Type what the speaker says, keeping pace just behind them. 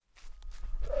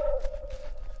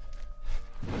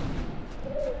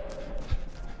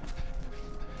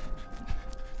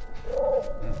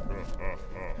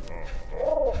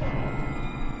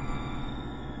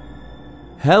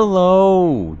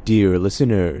Hello, dear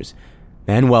listeners,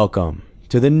 and welcome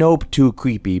to the Nope Too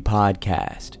Creepy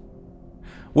podcast.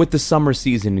 With the summer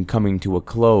season coming to a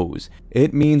close,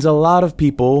 it means a lot of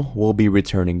people will be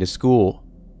returning to school.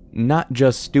 Not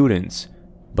just students,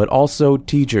 but also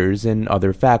teachers and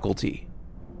other faculty.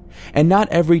 And not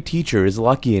every teacher is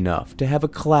lucky enough to have a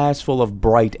class full of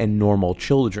bright and normal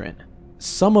children.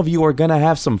 Some of you are gonna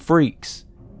have some freaks,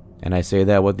 and I say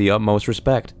that with the utmost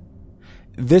respect.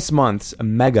 This month's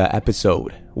mega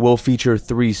episode will feature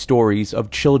 3 stories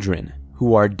of children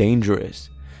who are dangerous,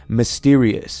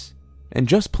 mysterious, and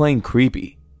just plain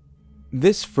creepy.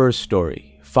 This first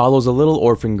story follows a little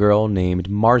orphan girl named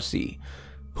Marcy,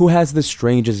 who has the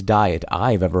strangest diet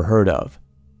I've ever heard of.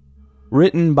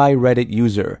 Written by Reddit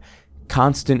user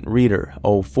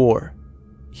ConstantReader04.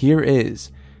 Here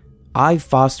is, I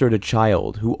fostered a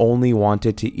child who only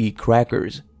wanted to eat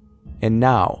crackers, and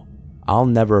now I'll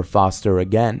never foster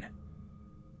again.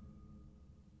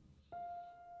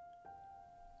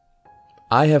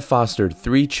 I have fostered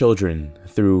 3 children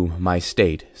through my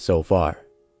state so far.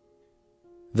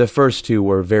 The first 2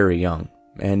 were very young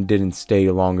and didn't stay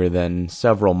longer than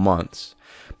several months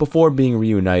before being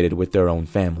reunited with their own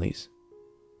families.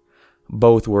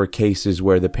 Both were cases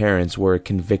where the parents were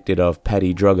convicted of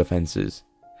petty drug offenses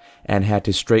and had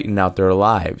to straighten out their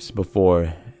lives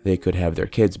before they could have their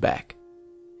kids back.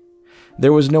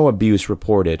 There was no abuse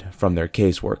reported from their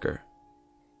caseworker.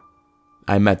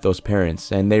 I met those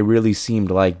parents, and they really seemed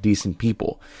like decent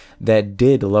people that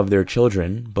did love their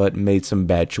children, but made some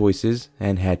bad choices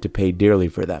and had to pay dearly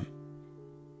for them.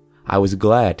 I was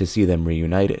glad to see them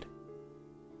reunited.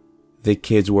 The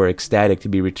kids were ecstatic to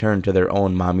be returned to their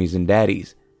own mommies and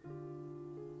daddies.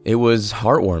 It was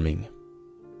heartwarming.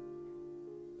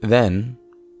 Then,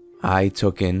 I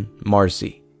took in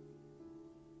Marcy.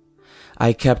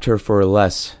 I kept her for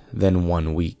less than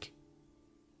 1 week.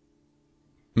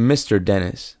 Mr.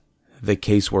 Dennis, the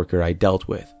caseworker I dealt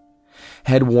with,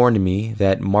 had warned me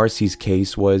that Marcy's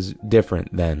case was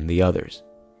different than the others.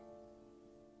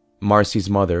 Marcy's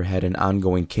mother had an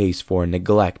ongoing case for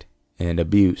neglect and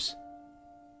abuse.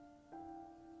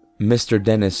 Mr.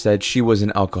 Dennis said she was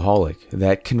an alcoholic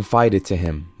that confided to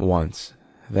him once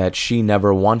that she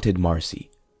never wanted Marcy,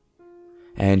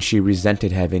 and she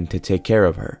resented having to take care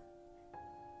of her.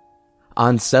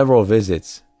 On several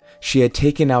visits, she had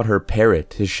taken out her parrot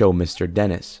to show Mr.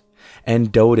 Dennis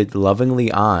and doted lovingly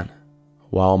on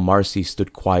while Marcy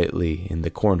stood quietly in the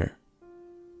corner.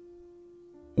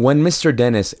 When Mr.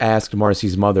 Dennis asked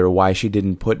Marcy's mother why she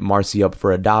didn't put Marcy up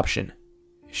for adoption,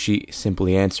 she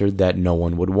simply answered that no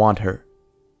one would want her.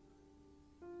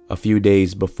 A few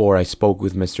days before I spoke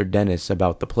with Mr. Dennis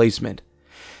about the placement,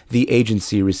 the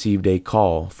agency received a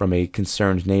call from a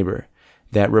concerned neighbor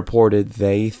that reported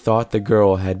they thought the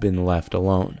girl had been left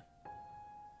alone.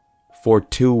 For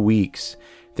 2 weeks,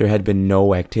 there had been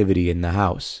no activity in the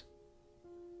house.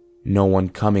 No one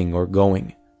coming or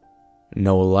going.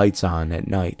 No lights on at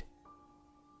night.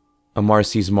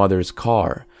 Marcy's mother's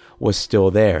car was still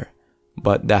there,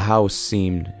 but the house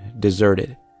seemed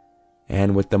deserted.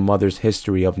 And with the mother's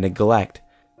history of neglect,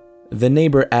 the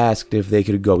neighbor asked if they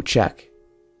could go check.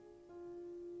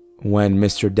 When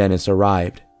Mr. Dennis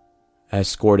arrived,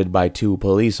 escorted by 2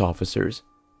 police officers,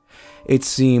 it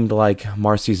seemed like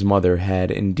Marcy's mother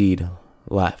had indeed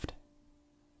left.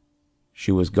 She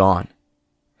was gone,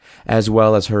 as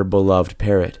well as her beloved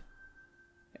parrot,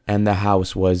 and the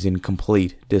house was in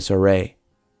complete disarray.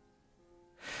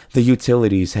 The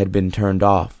utilities had been turned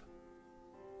off.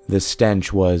 The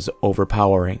stench was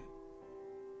overpowering.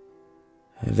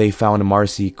 They found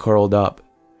Marcy curled up,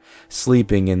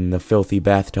 sleeping in the filthy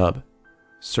bathtub,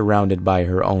 surrounded by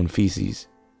her own feces.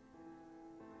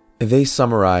 They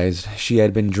summarized she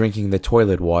had been drinking the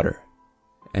toilet water,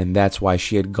 and that's why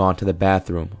she had gone to the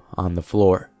bathroom on the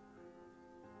floor.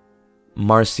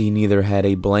 Marcy neither had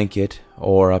a blanket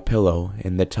or a pillow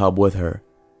in the tub with her,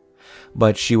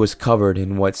 but she was covered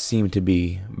in what seemed to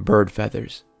be bird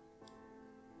feathers.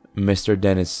 Mr.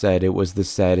 Dennis said it was the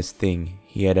saddest thing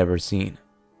he had ever seen.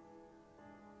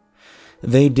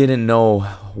 They didn't know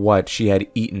what she had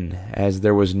eaten, as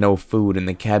there was no food in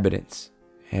the cabinets,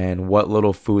 and what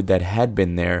little food that had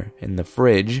been there in the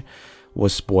fridge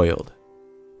was spoiled.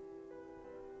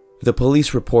 The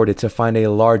police reported to find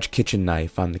a large kitchen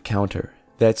knife on the counter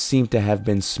that seemed to have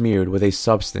been smeared with a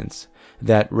substance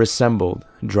that resembled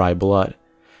dry blood,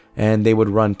 and they would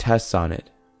run tests on it,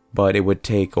 but it would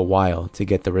take a while to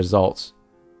get the results.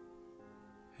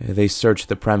 They searched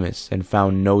the premise and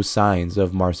found no signs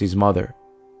of Marcy's mother.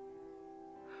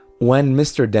 When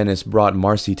Mr. Dennis brought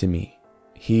Marcy to me,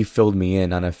 he filled me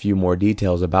in on a few more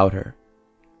details about her.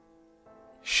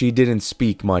 She didn't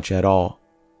speak much at all.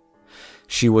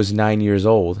 She was 9 years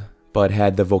old, but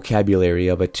had the vocabulary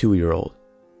of a 2-year-old.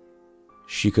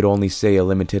 She could only say a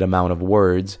limited amount of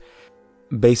words,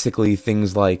 basically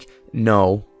things like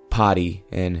no, potty,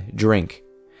 and drink,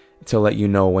 to let you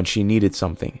know when she needed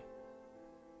something.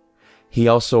 He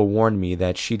also warned me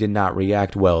that she did not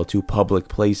react well to public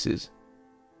places.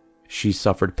 She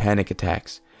suffered panic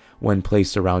attacks when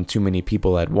placed around too many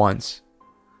people at once,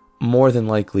 more than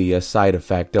likely a side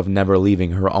effect of never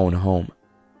leaving her own home.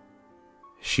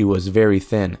 She was very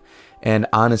thin, and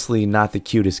honestly not the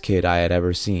cutest kid I had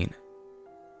ever seen.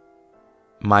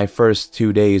 My first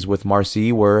 2 days with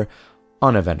Marcy were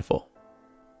uneventful.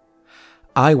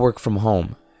 I work from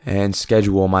home and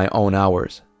schedule my own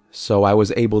hours, so I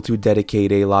was able to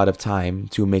dedicate a lot of time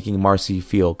to making Marcy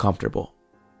feel comfortable.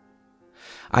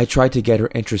 I tried to get her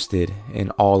interested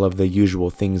in all of the usual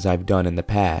things I've done in the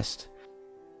past.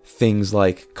 Things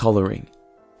like coloring,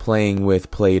 playing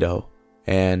with Play-Doh,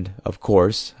 and, of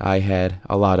course, I had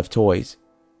a lot of toys.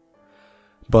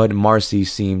 But Marcy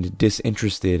seemed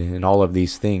disinterested in all of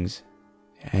these things,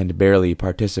 and barely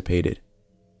participated.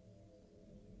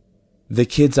 The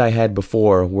kids I had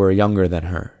before were younger than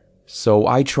her, so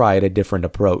I tried a different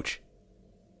approach.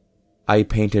 I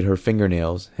painted her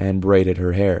fingernails and braided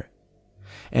her hair,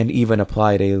 and even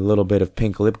applied a little bit of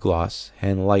pink lip gloss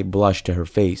and light blush to her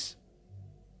face.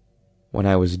 When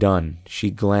I was done, she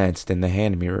glanced in the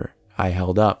hand mirror I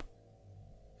held up,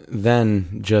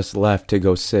 then just left to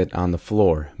go sit on the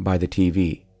floor by the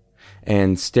TV,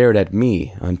 and stared at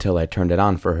me until I turned it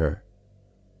on for her.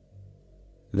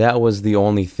 That was the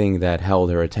only thing that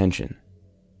held her attention,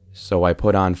 so I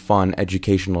put on fun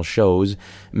educational shows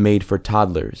made for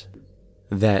toddlers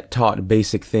that taught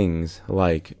basic things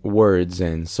like words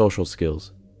and social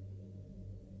skills.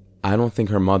 I don't think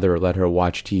her mother let her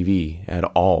watch TV at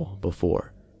all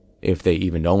before, if they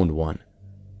even owned one.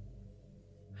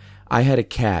 I had a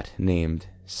cat named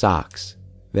Socks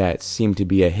that seemed to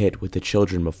be a hit with the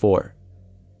children before,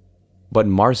 but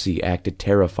Marcy acted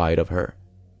terrified of her,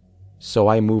 so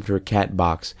I moved her cat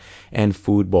box and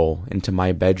food bowl into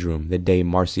my bedroom the day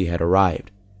Marcy had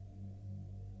arrived.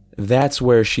 That's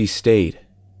where she stayed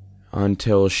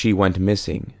until she went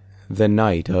missing the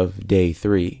night of day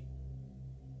 3.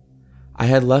 I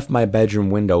had left my bedroom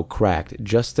window cracked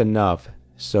just enough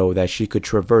so that she could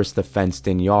traverse the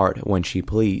fenced-in yard when she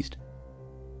pleased.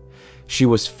 She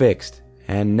was fixed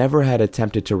and never had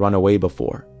attempted to run away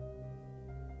before.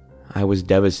 I was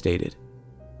devastated,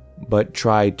 but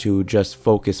tried to just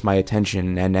focus my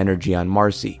attention and energy on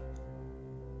Marcy.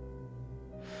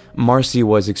 Marcy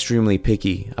was extremely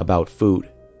picky about food.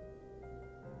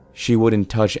 She wouldn't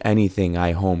touch anything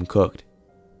I home cooked.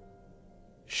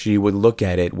 She would look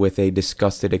at it with a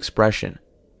disgusted expression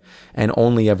and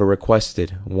only ever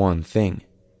requested one thing: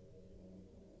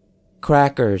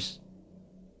 crackers.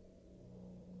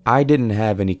 I didn't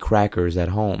have any crackers at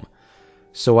home,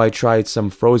 so I tried some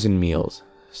frozen meals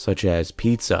such as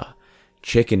pizza,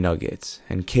 chicken nuggets,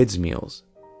 and kids' meals.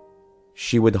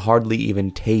 She would hardly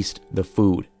even taste the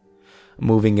food,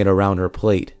 moving it around her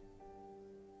plate.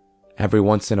 Every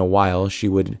once in a while, she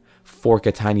would fork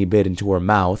a tiny bit into her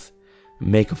mouth,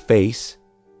 make a face,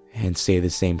 and say the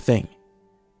same thing: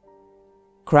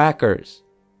 crackers.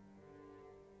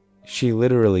 She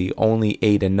literally only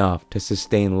ate enough to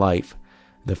sustain life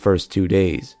the first 2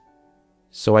 days,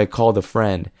 so I called a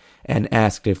friend and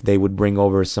asked if they would bring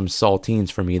over some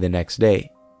saltines for me the next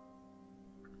day.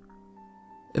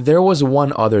 There was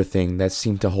one other thing that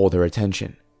seemed to hold her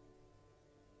attention.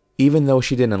 Even though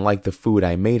she didn't like the food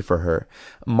I made for her,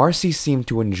 Marcy seemed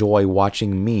to enjoy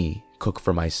watching me cook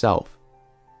for myself.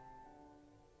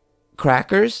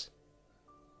 Crackers?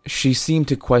 She seemed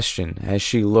to question as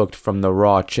she looked from the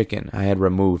raw chicken I had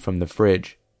removed from the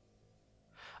fridge.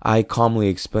 I calmly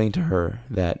explained to her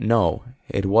that no,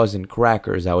 it wasn't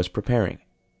crackers I was preparing.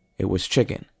 It was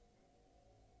chicken.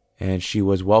 And she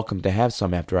was welcome to have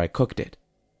some after I cooked it.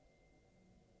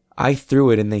 I threw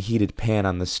it in the heated pan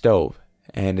on the stove,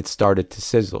 and it started to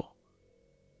sizzle.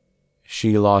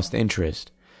 She lost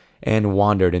interest and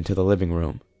wandered into the living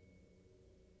room.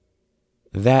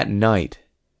 That night,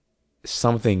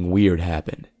 something weird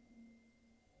happened.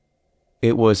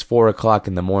 It was 4 o'clock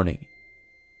in the morning.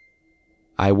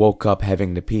 I woke up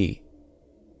having to pee,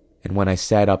 and when I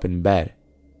sat up in bed,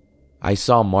 I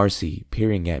saw Marcy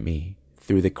peering at me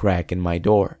through the crack in my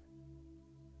door.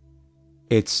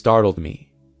 It startled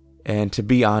me, and to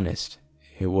be honest,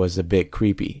 it was a bit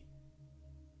creepy.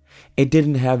 It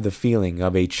didn't have the feeling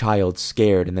of a child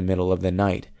scared in the middle of the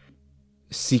night,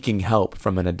 seeking help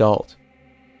from an adult.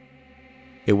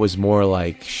 It was more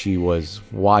like she was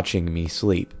watching me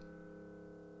sleep.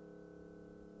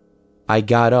 I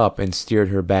got up and steered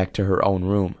her back to her own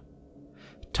room,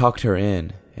 tucked her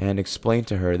in, and explained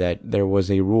to her that there was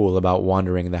a rule about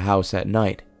wandering the house at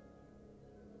night.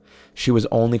 She was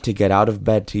only to get out of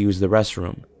bed to use the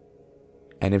restroom,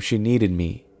 and if she needed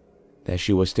me, that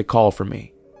she was to call for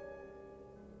me.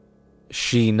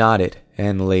 She nodded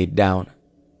and laid down.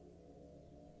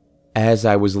 As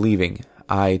I was leaving,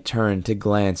 I turned to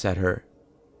glance at her,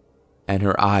 and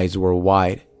her eyes were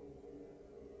wide.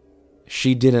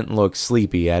 She didn't look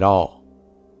sleepy at all.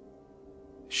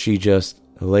 She just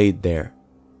laid there,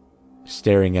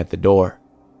 staring at the door.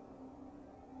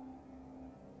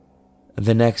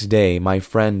 The next day, my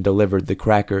friend delivered the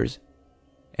crackers,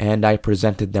 and I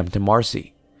presented them to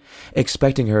Marcy,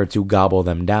 expecting her to gobble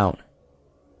them down.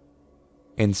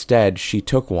 Instead, she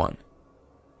took one,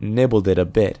 nibbled it a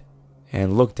bit,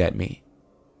 and looked at me.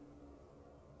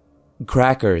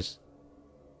 "Crackers,"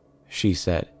 she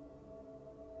said.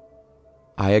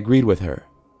 I agreed with her.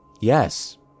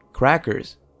 Yes,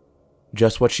 crackers.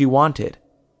 Just what she wanted.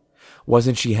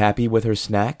 Wasn't she happy with her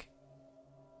snack?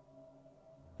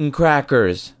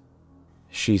 "Crackers,"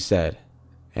 she said,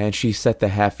 and she set the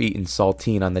half-eaten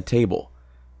saltine on the table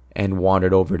and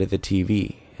wandered over to the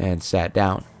TV and sat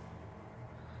down.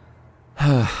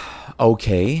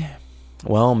 Okay,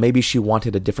 well, maybe she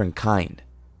wanted a different kind.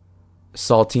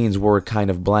 Saltines were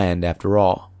kind of bland after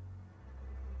all.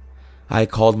 I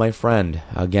called my friend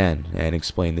again and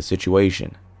explained the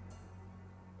situation.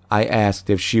 I asked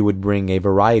if she would bring a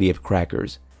variety of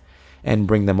crackers and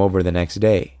bring them over the next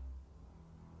day.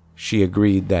 She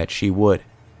agreed that she would.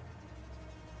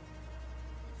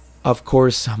 Of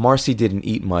course, Marcy didn't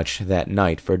eat much that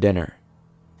night for dinner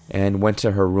and went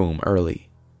to her room early.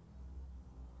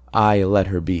 I let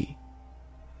her be.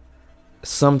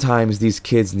 Sometimes these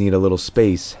kids need a little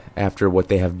space after what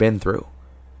they have been through.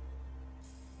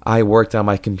 I worked on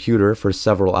my computer for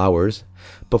several hours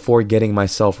before getting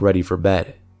myself ready for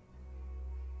bed.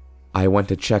 I went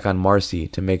to check on Marcy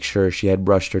to make sure she had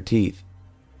brushed her teeth,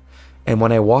 and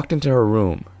when I walked into her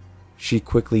room, she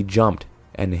quickly jumped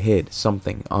and hid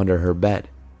something under her bed.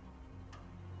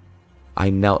 I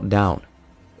knelt down,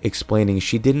 explaining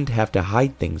she didn't have to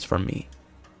hide things from me.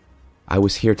 I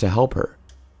was here to help her,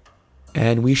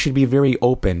 and we should be very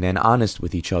open and honest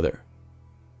with each other.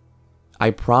 I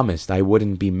promised I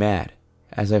wouldn't be mad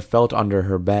as I felt under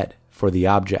her bed for the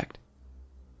object.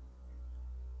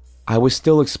 I was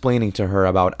still explaining to her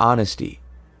about honesty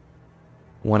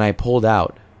when I pulled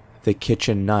out the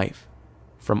kitchen knife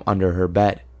from under her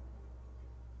bed.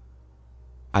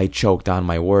 I choked on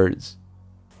my words.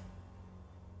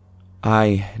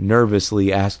 I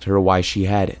nervously asked her why she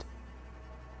had it.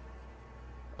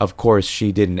 Of course,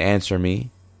 she didn't answer me,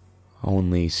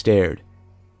 only stared.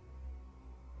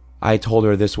 I told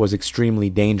her this was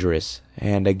extremely dangerous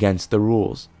and against the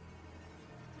rules.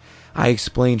 I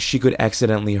explained she could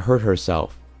accidentally hurt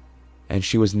herself, and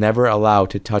she was never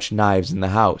allowed to touch knives in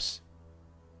the house.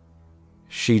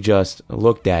 She just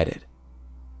looked at it,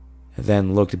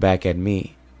 then looked back at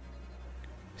me,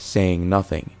 saying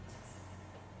nothing.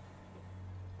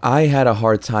 I had a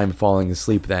hard time falling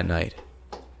asleep that night,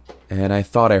 and I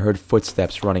thought I heard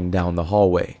footsteps running down the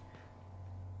hallway.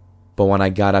 But when I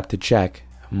got up to check,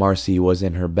 Marcy was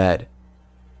in her bed.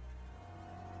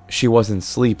 She wasn't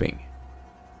sleeping.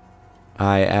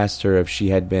 I asked her if she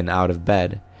had been out of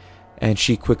bed, and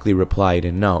she quickly replied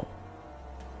no.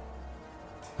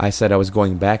 I said I was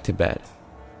going back to bed,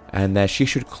 and that she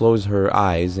should close her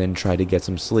eyes and try to get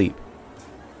some sleep.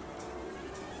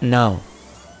 No.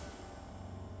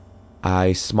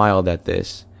 I smiled at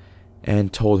this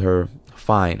and told her,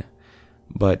 fine,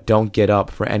 but don't get up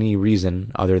for any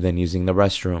reason other than using the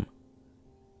restroom.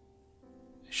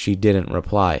 She didn't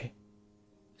reply,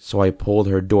 so I pulled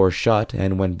her door shut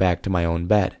and went back to my own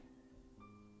bed.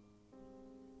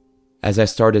 As I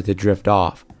started to drift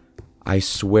off, I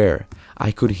swear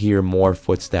I could hear more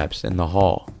footsteps in the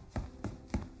hall.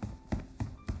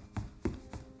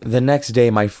 The next day,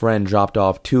 my friend dropped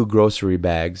off 2 grocery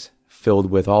bags filled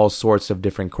with all sorts of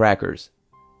different crackers.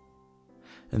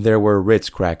 There were Ritz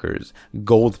crackers,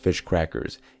 goldfish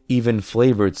crackers, even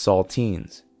flavored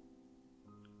saltines.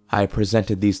 I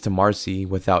presented these to Marcy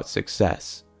without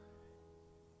success.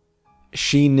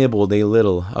 She nibbled a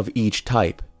little of each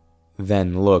type,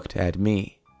 then looked at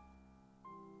me.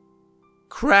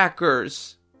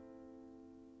 "Crackers,"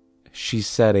 she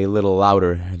said a little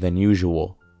louder than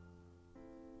usual.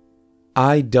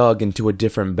 I dug into a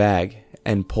different bag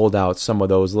and pulled out some of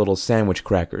those little sandwich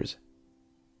crackers.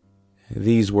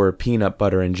 These were peanut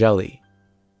butter and jelly.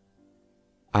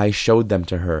 I showed them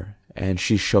to her, and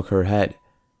she shook her head.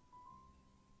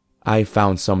 I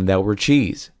found some that were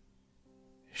cheese.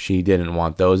 she didn't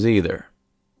want those either.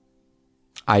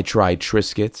 I tried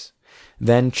Triscuits,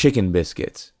 then chicken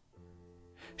biscuits.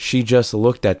 She just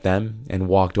looked at them and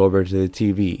walked over to the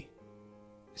TV,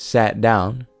 sat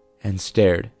down, and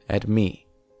stared at me.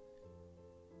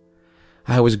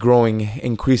 I was growing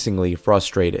increasingly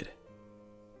frustrated.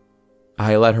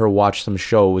 I let her watch some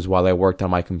shows while I worked on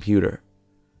my computer.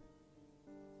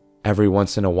 Every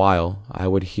once in a while, I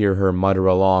would hear her mutter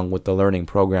along with the learning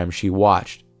program she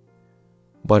watched,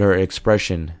 but her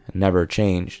expression never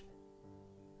changed.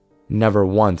 Never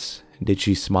once did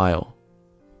she smile.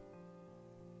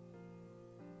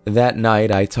 That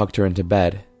night, I tucked her into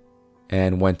bed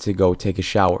and went to go take a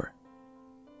shower.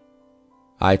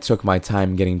 I took my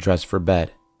time getting dressed for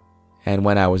bed, and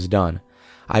when I was done,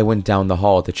 I went down the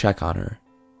hall to check on her.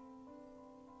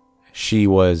 She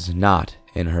was not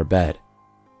in her bed.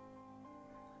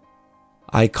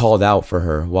 I called out for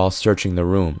her while searching the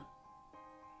room.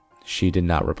 She did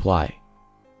not reply.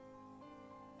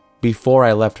 Before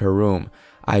I left her room,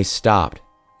 I stopped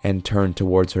and turned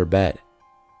towards her bed.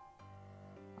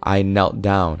 I knelt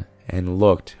down and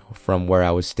looked from where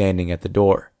I was standing at the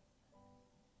door.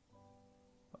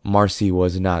 Marcy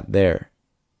was not there,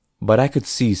 but I could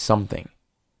see something.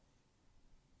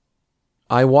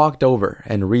 I walked over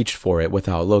and reached for it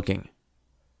without looking,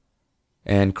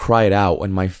 and cried out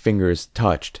when my fingers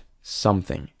touched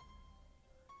something.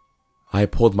 I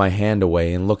pulled my hand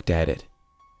away and looked at it.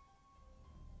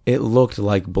 It looked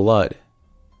like blood,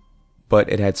 but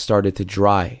it had started to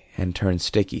dry and turn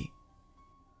sticky.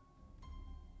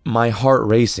 My heart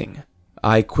racing,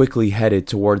 I quickly headed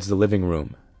towards the living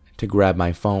room to grab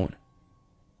my phone.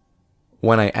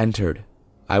 When I entered,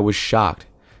 I was shocked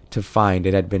to find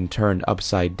it had been turned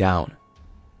upside down.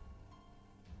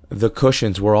 The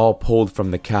cushions were all pulled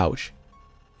from the couch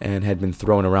and had been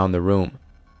thrown around the room.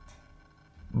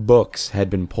 Books had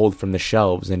been pulled from the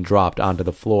shelves and dropped onto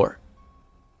the floor.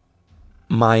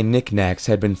 My knickknacks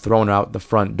had been thrown out the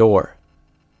front door,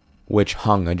 which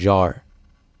hung ajar.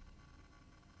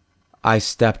 I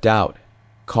stepped out,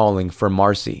 calling for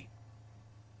Marcy.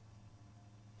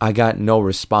 I got no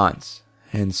response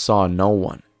and saw no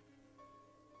one.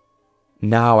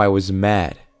 Now I was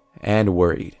mad and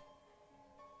worried.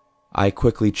 I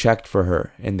quickly checked for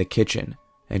her in the kitchen,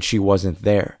 and she wasn't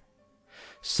there,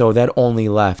 so that only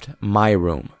left my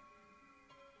room.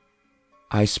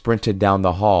 I sprinted down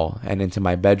the hall and into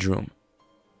my bedroom.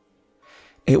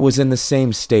 It was in the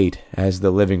same state as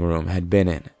the living room had been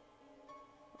in.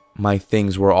 My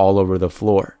things were all over the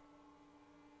floor.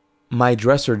 My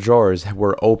dresser drawers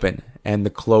were open and the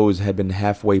clothes had been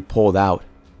halfway pulled out.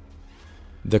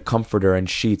 The comforter and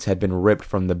sheets had been ripped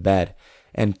from the bed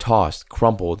and tossed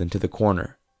crumpled into the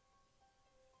corner.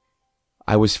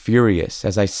 I was furious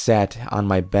as I sat on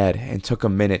my bed and took a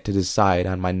minute to decide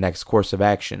on my next course of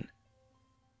action.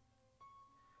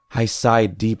 I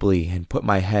sighed deeply and put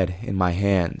my head in my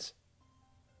hands.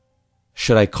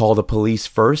 Should I call the police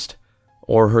first,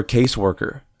 or her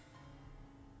caseworker?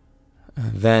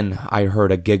 Then I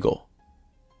heard a giggle.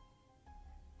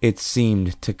 It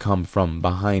seemed to come from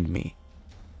behind me.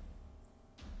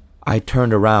 I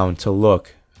turned around to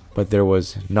look, but there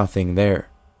was nothing there.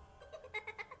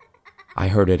 I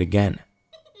heard it again.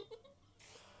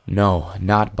 No,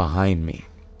 not behind me.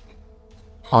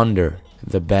 Under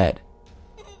the bed.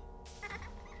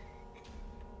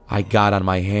 I got on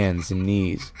my hands and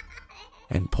knees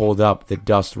and pulled up the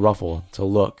dust ruffle to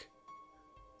look.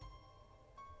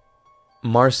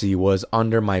 Marcy was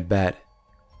under my bed,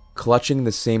 clutching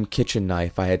the same kitchen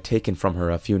knife I had taken from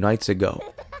her a few nights ago.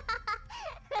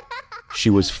 She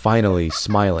was finally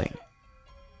smiling.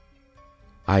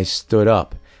 I stood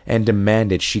up and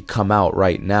demanded she come out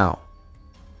right now.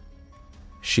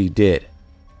 She did.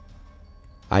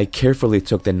 I carefully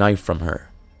took the knife from her.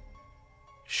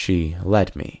 She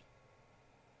let me.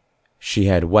 She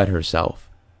had wet herself.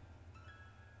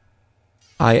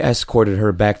 I escorted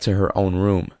her back to her own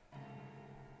room.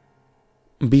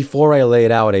 Before I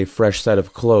laid out a fresh set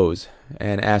of clothes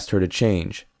and asked her to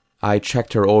change, I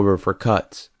checked her over for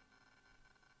cuts.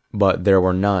 But there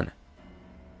were none.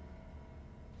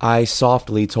 I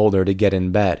softly told her to get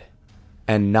in bed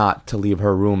and not to leave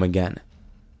her room again.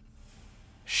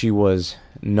 She was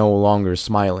no longer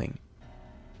smiling.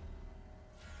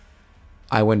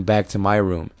 I went back to my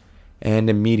room and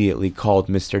immediately called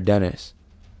Mr. Dennis.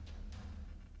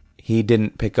 He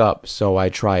didn't pick up, so I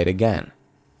tried again.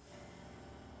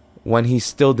 When he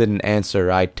still didn't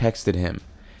answer, I texted him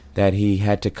that he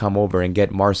had to come over and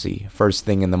get Marcy first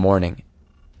thing in the morning.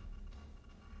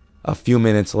 A few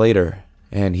minutes later,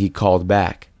 and he called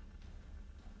back.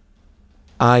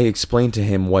 I explained to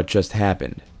him what just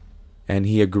happened, and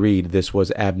he agreed this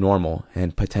was abnormal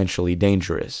and potentially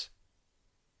dangerous.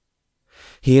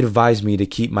 He advised me to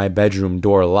keep my bedroom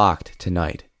door locked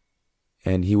tonight,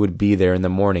 and he would be there in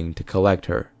the morning to collect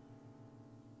her.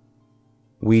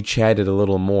 We chatted a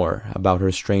little more about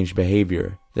her strange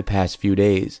behavior the past few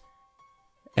days,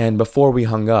 and before we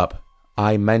hung up,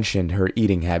 I mentioned her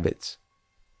eating habits.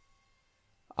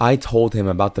 I told him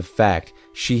about the fact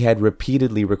she had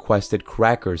repeatedly requested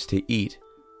crackers to eat,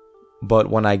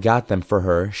 but when I got them for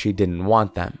her, she didn't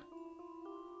want them.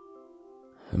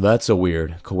 "That's a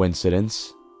weird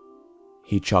coincidence,"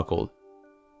 he chuckled.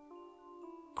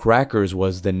 Crackers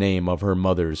was the name of her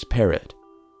mother's parrot.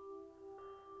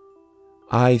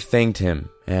 I thanked him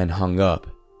and hung up.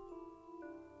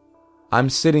 I'm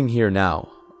sitting here now,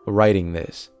 writing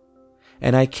this,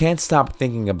 and I can't stop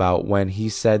thinking about when he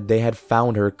said they had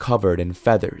found her covered in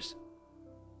feathers,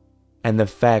 and the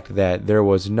fact that there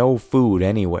was no food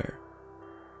anywhere.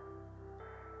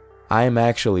 I'm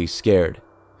actually scared.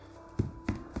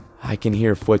 I can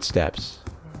hear footsteps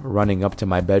running up to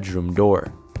my bedroom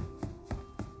door.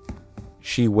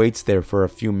 She waits there for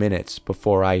a few minutes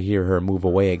before I hear her move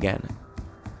away again.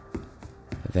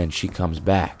 Then she comes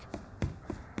back.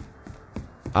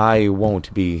 I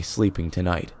won't be sleeping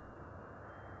tonight.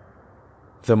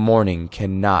 The morning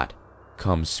cannot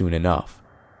come soon enough.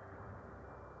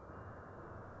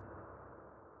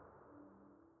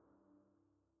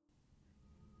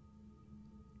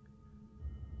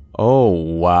 Oh,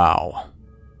 wow.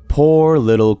 Poor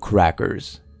little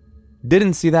crackers.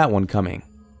 Didn't see that one coming.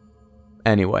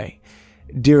 Anyway,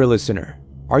 dear listener,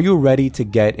 are you ready to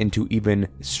get into even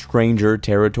stranger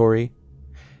territory?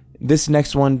 This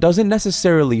next one doesn't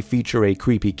necessarily feature a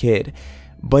creepy kid,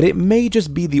 but it may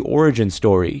just be the origin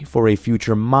story for a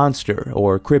future monster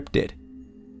or cryptid.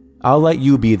 I'll let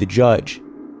you be the judge.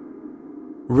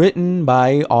 Written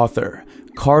by author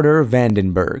Carter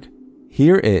Vandenberg,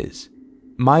 here is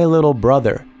My Little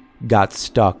Brother Got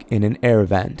Stuck in an Air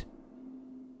Vent.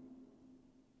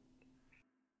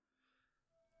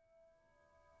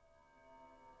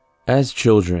 As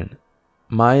children,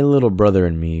 my little brother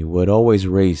and me would always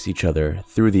race each other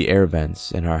through the air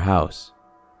vents in our house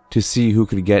to see who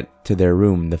could get to their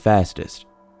room the fastest.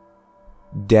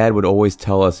 Dad would always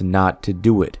tell us not to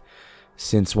do it,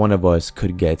 since one of us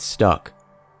could get stuck.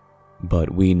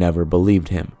 But we never believed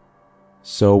him,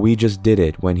 so we just did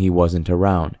it when he wasn't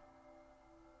around.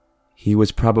 He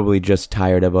was probably just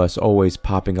tired of us always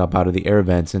popping up out of the air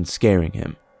vents and scaring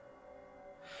him.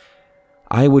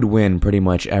 I would win pretty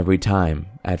much every time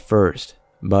at first,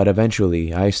 but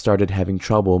eventually I started having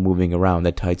trouble moving around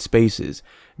the tight spaces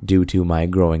due to my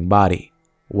growing body,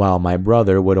 while my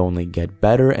brother would only get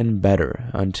better and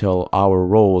better until our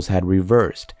roles had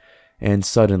reversed, and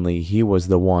suddenly he was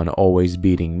the one always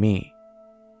beating me.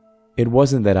 It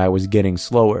wasn't that I was getting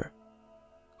slower.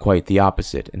 Quite the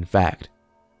opposite, in fact.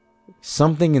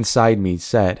 Something inside me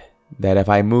said that if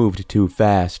I moved too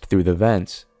fast through the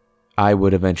vents, I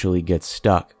would eventually get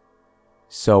stuck.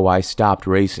 So I stopped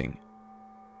racing.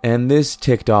 And this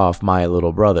ticked off my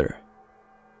little brother.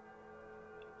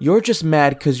 "You're just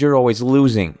mad 'cause you're always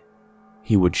losing,"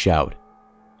 he would shout.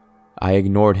 I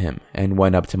ignored him and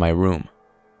went up to my room.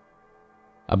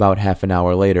 About half an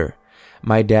hour later,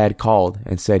 my dad called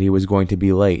and said he was going to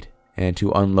be late and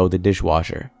to unload the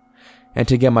dishwasher, and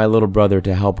to get my little brother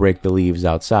to help rake the leaves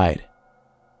outside.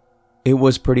 It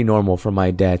was pretty normal for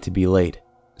my dad to be late,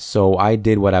 so I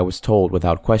did what I was told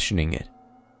without questioning it.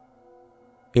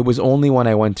 It was only when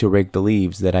I went to rake the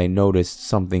leaves that I noticed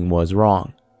something was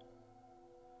wrong.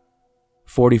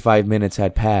 45 minutes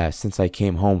had passed since I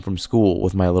came home from school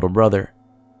with my little brother,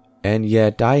 and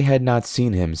yet I had not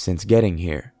seen him since getting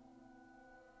here.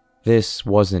 This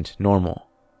wasn't normal.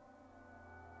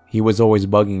 He was always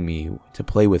bugging me to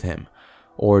play with him,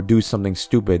 or do something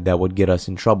stupid that would get us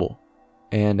in trouble,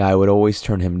 and I would always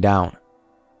turn him down.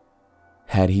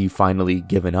 Had he finally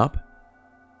given up?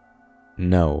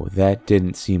 No, that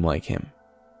didn't seem like him.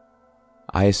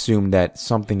 I assumed that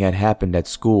something had happened at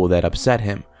school that upset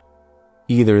him.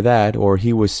 Either that, or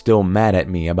he was still mad at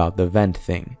me about the vent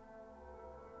thing.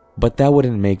 But that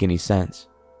wouldn't make any sense.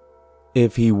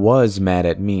 If he was mad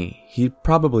at me, he'd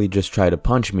probably just try to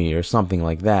punch me or something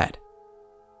like that.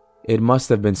 It must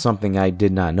have been something I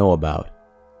did not know about.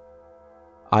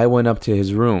 I went up to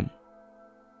his room,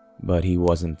 but he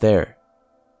wasn't there.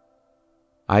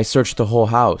 I searched the whole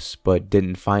house, but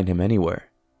didn't find him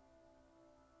anywhere.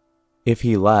 If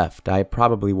he left, I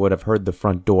probably would have heard the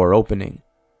front door opening.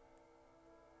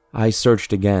 I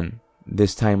searched again,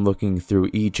 this time looking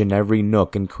through each and every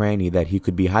nook and cranny that he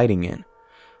could be hiding in,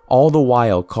 all the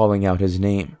while calling out his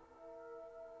name.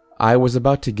 I was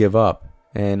about to give up,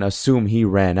 and assume he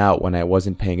ran out when I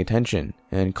wasn't paying attention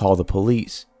and call the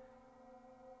police.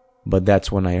 But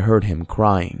that's when I heard him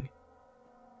crying.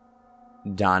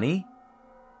 "Donnie?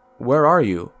 Where are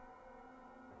you?"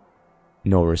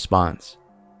 No response.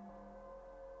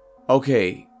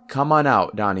 "Okay, come on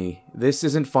out, Donnie. This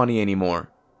isn't funny anymore."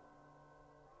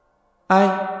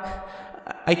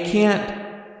 I can't,"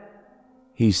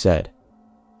 he said,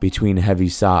 between heavy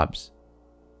sobs.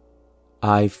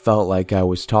 I felt like I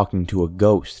was talking to a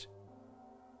ghost.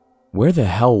 Where the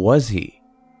hell was he?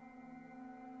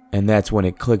 And that's when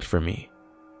it clicked for me.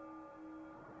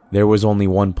 There was only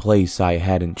one place I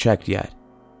hadn't checked yet.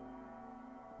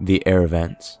 The air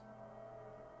vents.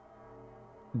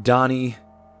 "Donnie,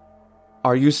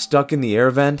 are you stuck in the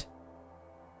air vent?"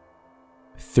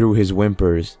 Through his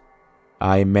whimpers,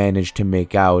 I managed to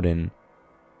make out an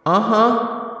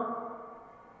 "Uh-huh."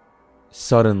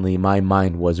 Suddenly, my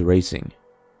mind was racing.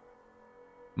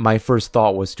 My first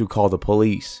thought was to call the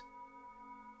police,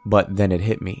 but then it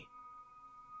hit me.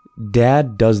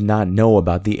 Dad does not know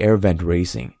about the air vent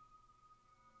racing.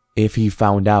 If he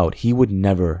found out, he would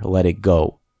never let it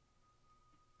go.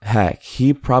 Heck,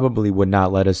 he probably would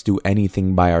not let us do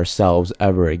anything by ourselves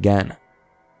ever again.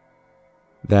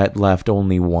 That left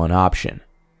only one option.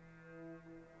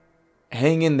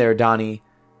 "Hang in there, Donnie.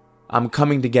 I'm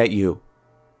coming to get you."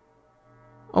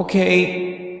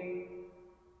 "Okay."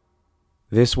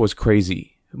 This was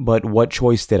crazy, but what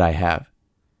choice did I have?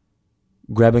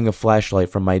 Grabbing a flashlight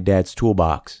from my dad's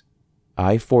toolbox,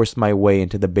 I forced my way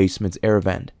into the basement's air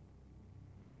vent.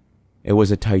 It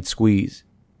was a tight squeeze.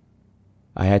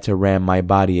 I had to ram my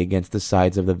body against the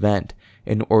sides of the vent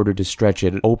in order to stretch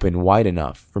it open wide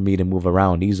enough for me to move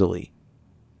around easily.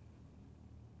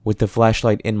 With the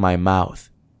flashlight in my mouth,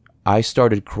 I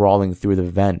started crawling through the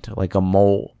vent like a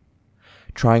mole,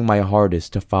 trying my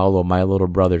hardest to follow my little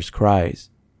brother's cries.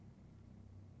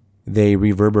 They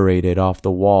reverberated off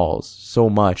the walls so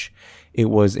much it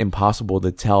was impossible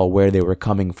to tell where they were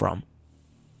coming from.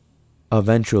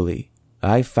 Eventually,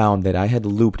 I found that I had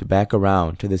looped back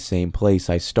around to the same place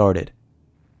I started.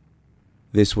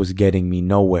 This was getting me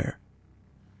nowhere.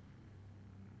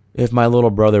 If my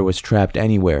little brother was trapped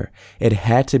anywhere, it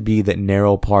had to be that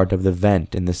narrow part of the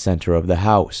vent in the center of the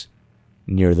house,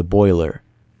 near the boiler.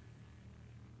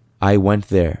 I went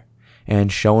there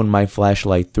and shone my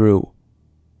flashlight through,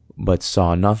 but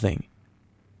saw nothing.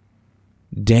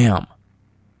 Damn!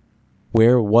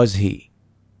 Where was he?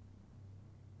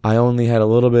 I only had a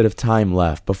little bit of time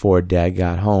left before Dad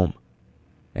got home,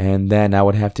 and then I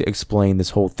would have to explain this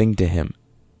whole thing to him.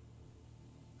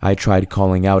 I tried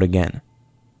calling out again.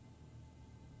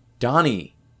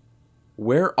 "Donnie,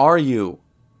 where are you?"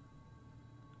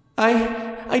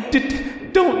 I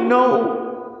don't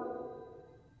know."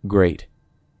 "Great.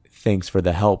 Thanks for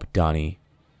the help, Donnie."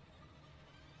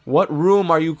 "What room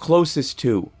are you closest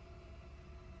to?"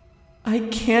 "I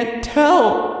can't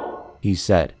tell," he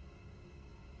said.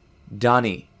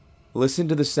 "Donnie, listen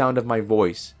to the sound of my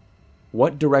voice.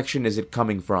 What direction is it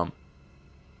coming from?"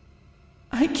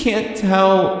 "I can't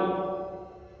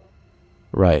tell."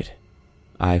 Right.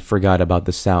 I forgot about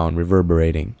the sound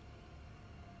reverberating.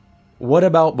 "What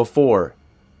about before?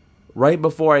 Right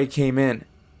before I came in?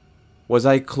 Was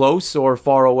I close or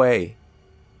far away?"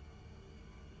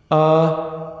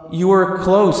 You were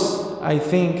close, I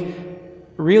think.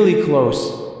 Really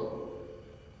close."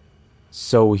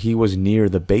 So he was near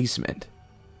the basement.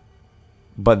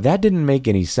 But that didn't make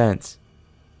any sense.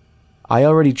 I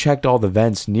already checked all the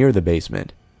vents near the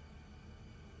basement.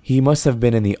 He must have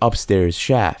been in the upstairs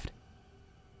shaft.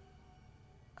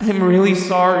 "I'm really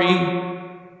sorry,"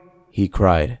 he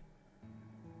cried.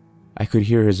 I could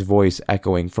hear his voice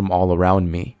echoing from all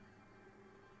around me.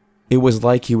 It was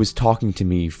like he was talking to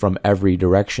me from every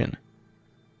direction.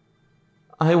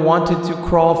 "I wanted to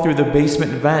crawl through the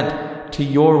basement vent to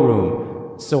your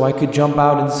room so I could jump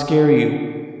out and scare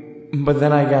you, but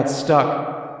then I got stuck.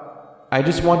 I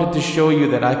just wanted to show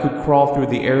you that I could crawl through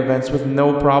the air vents with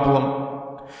no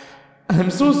problem.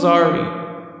 I'm so sorry."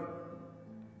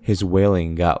 His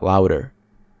wailing got louder.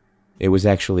 It was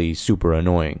actually super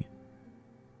annoying.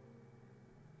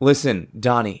 "Listen,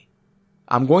 Donnie,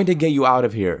 I'm going to get you out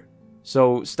of here,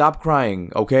 so stop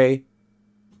crying, okay?"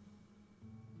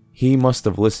 He must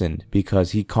have listened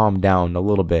because he calmed down a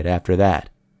little bit after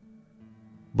that.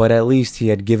 But at least he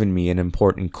had given me an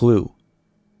important clue: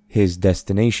 his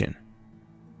destination.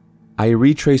 I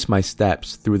retraced my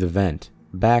steps through the vent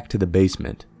back to the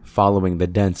basement, following the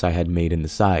dents I had made in the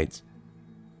sides.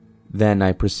 Then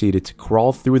I proceeded to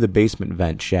crawl through the basement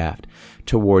vent shaft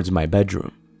towards my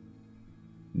bedroom.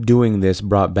 Doing this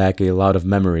brought back a lot of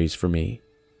memories for me,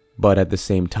 but at the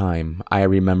same time, I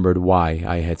remembered why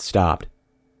I had stopped.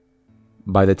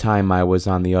 By the time I was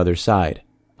on the other side,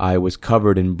 I was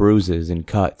covered in bruises and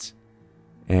cuts,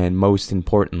 and most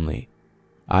importantly,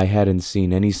 I hadn't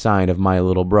seen any sign of my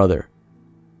little brother.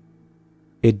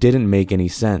 It didn't make any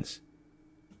sense.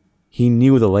 He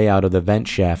knew the layout of the vent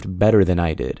shaft better than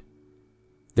I did.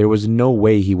 There was no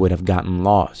way he would have gotten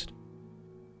lost.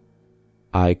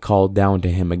 I called down to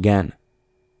him again.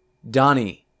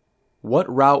 "Donnie,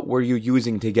 what route were you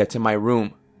using to get to my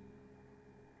room?"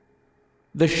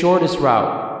 "The shortest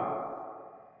route."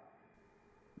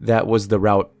 That was the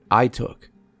route I took.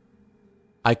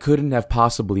 I couldn't have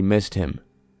possibly missed him.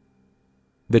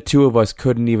 The two of us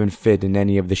couldn't even fit in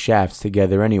any of the shafts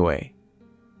together anyway.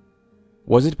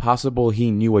 Was it possible he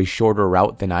knew a shorter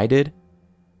route than I did?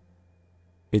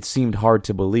 It seemed hard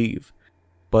to believe,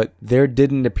 but there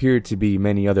didn't appear to be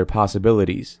many other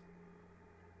possibilities.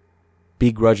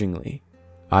 Begrudgingly,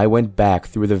 I went back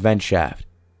through the vent shaft,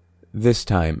 this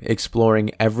time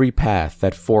exploring every path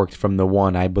that forked from the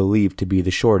one I believed to be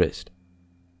the shortest.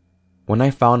 When I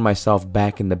found myself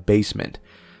back in the basement,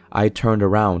 I turned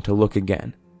around to look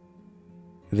again.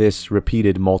 This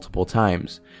repeated multiple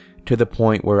times, to the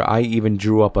point where I even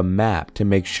drew up a map to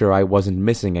make sure I wasn't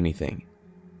missing anything.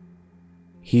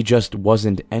 He just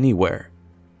wasn't anywhere.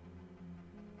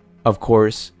 Of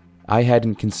course, I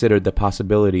hadn't considered the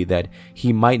possibility that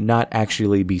he might not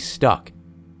actually be stuck,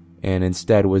 and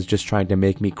instead was just trying to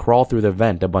make me crawl through the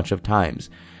vent a bunch of times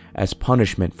as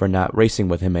punishment for not racing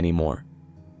with him anymore.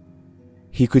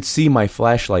 He could see my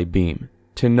flashlight beam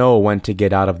to know when to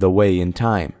get out of the way in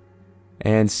time,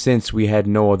 and since we had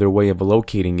no other way of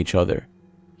locating each other,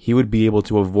 he would be able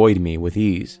to avoid me with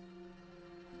ease.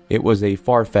 It was a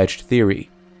far-fetched theory,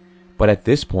 but at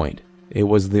this point, it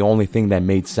was the only thing that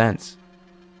made sense.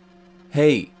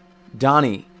 "Hey,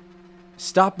 Donnie,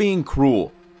 stop being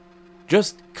cruel.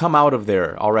 Just come out of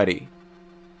there already."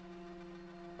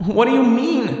 "What do you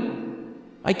mean?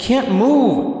 I can't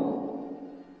move."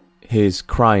 His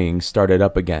crying started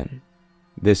up again,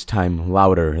 this time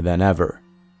louder than ever.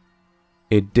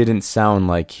 It didn't sound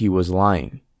like he was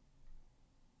lying.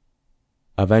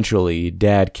 Eventually,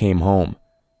 Dad came home,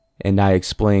 and I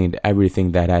explained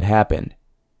everything that had happened.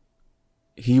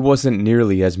 He wasn't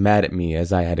nearly as mad at me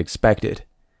as I had expected,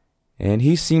 and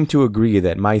he seemed to agree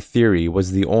that my theory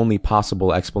was the only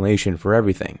possible explanation for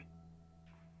everything.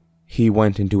 He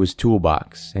went into his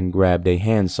toolbox and grabbed a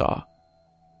handsaw,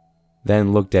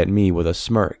 then looked at me with a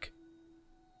smirk.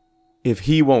 "If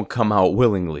he won't come out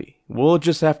willingly, we'll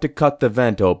just have to cut the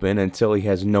vent open until he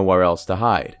has nowhere else to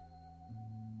hide."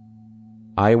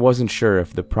 I wasn't sure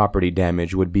if the property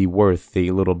damage would be worth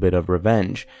a little bit of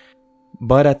revenge,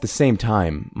 but at the same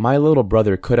time, my little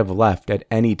brother could have left at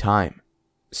any time.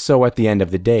 So at the end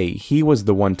of the day, he was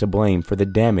the one to blame for the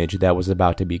damage that was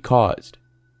about to be caused.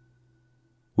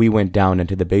 We went down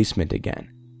into the basement again,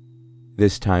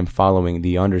 this time following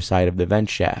the underside of the vent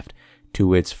shaft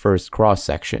to its first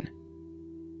cross-section.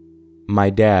 My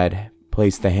dad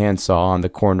placed the handsaw on the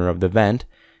corner of the vent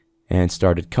and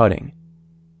started cutting.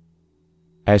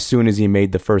 As soon as he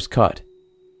made the first cut,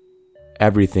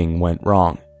 everything went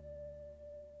wrong.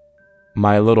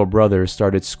 My little brother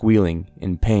started squealing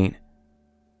in pain,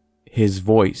 his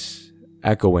voice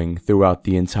echoing throughout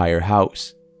the entire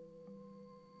house.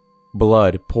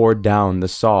 Blood poured down the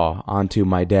saw onto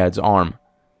my dad's arm.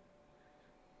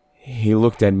 He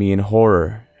looked at me in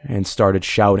horror and started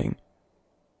shouting,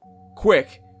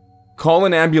 "Quick! Call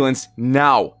an ambulance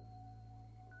now!"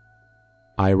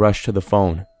 I rushed to the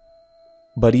phone,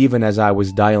 but even as I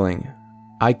was dialing,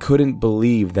 I couldn't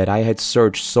believe that I had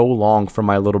searched so long for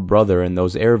my little brother in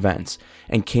those air vents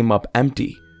and came up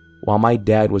empty, while my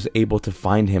dad was able to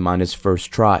find him on his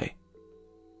first try.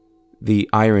 The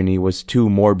irony was too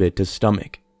morbid to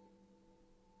stomach.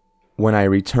 When I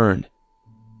returned,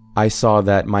 I saw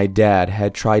that my dad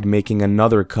had tried making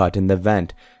another cut in the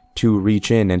vent to reach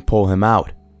in and pull him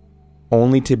out,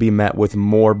 only to be met with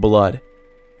more blood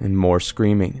and more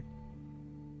screaming.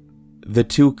 The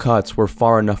two cuts were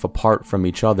far enough apart from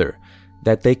each other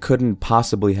that they couldn't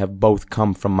possibly have both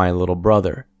come from my little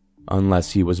brother,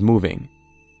 unless he was moving.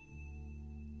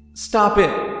 "Stop it!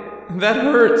 That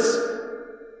hurts!"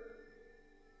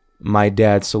 My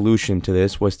dad's solution to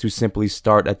this was to simply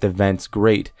start at the vent's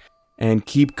grate and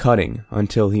keep cutting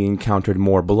until he encountered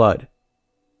more blood.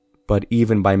 But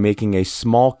even by making a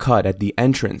small cut at the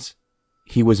entrance,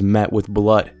 he was met with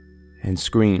blood and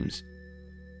screams.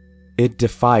 It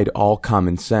defied all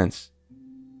common sense.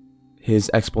 His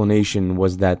explanation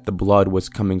was that the blood was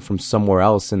coming from somewhere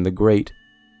else in the grate,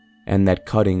 and that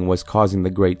cutting was causing the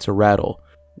grate to rattle,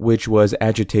 which was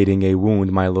agitating a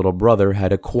wound my little brother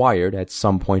had acquired at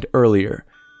some point earlier.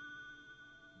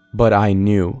 But I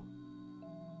knew.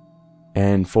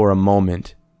 And for a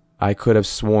moment, I could have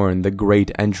sworn the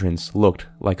great entrance looked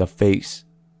like a face.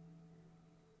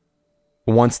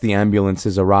 Once the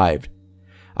ambulances arrived,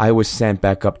 I was sent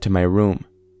back up to my room.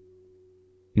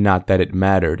 Not that it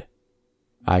mattered.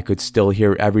 I could still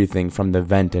hear everything from the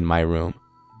vent in my room.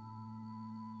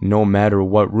 No matter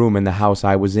what room in the house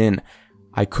I was in,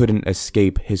 I couldn't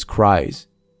escape his cries.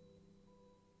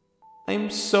 I'm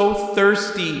so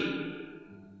thirsty.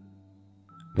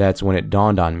 That's when it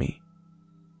dawned on me.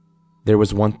 There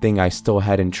was one thing I still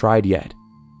hadn't tried yet.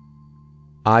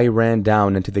 I ran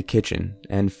down into the kitchen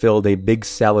and filled a big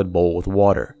salad bowl with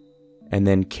water, and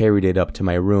then carried it up to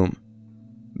my room,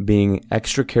 being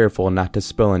extra careful not to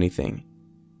spill anything.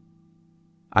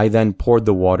 I then poured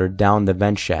the water down the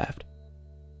vent shaft.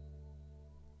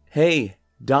 "Hey,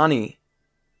 Donnie,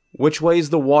 which way is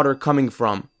the water coming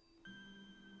from?"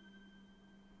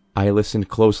 I listened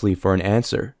closely for an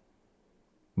answer,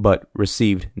 but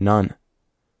received none.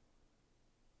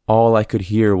 All I could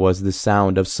hear was the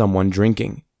sound of someone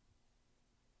drinking.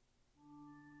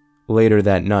 Later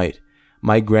that night,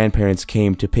 my grandparents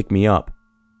came to pick me up,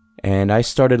 and I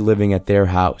started living at their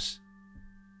house.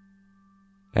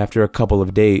 After a couple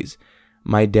of days,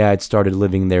 my dad started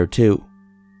living there too.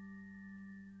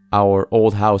 Our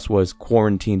old house was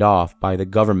quarantined off by the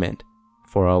government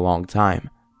for a long time,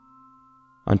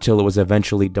 until it was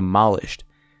eventually demolished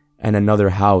and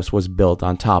another house was built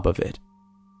on top of it.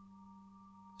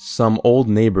 Some old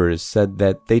neighbors said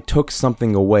that they took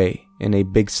something away in a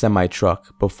big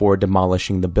semi-truck before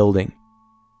demolishing the building,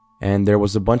 and there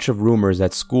was a bunch of rumors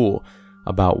at school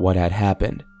about what had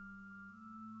happened.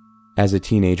 As a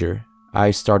teenager,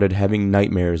 I started having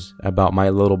nightmares about my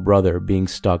little brother being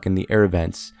stuck in the air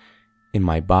vents in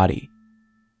my body,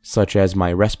 such as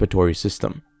my respiratory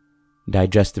system,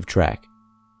 digestive tract,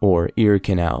 or ear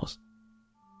canals.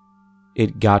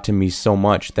 It got to me so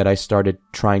much that I started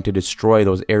trying to destroy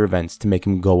those air vents to make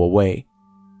him go away.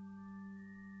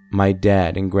 My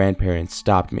dad and grandparents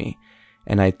stopped me,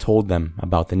 and I told them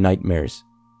about the nightmares.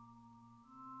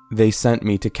 They sent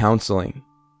me to counseling,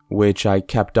 which I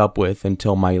kept up with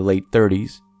until my late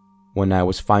 30s, when I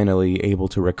was finally able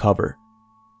to recover.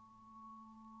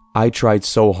 I tried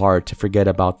so hard to forget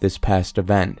about this past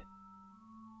event,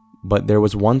 but there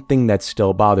was one thing that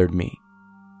still bothered me.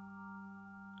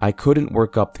 I couldn't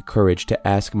work up the courage to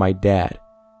ask my dad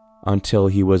until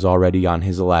he was already on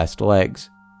his last legs,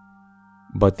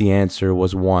 but the answer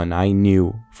was one I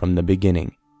knew from the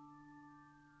beginning.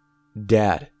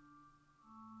 "Dad,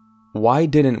 why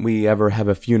didn't we ever have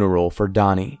a funeral for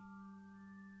Donnie?"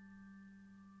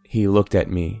 He looked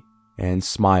at me and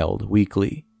smiled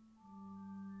weakly.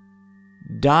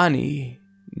 "Donnie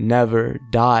never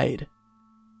died."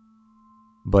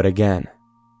 But again,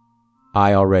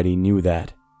 I already knew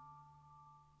that,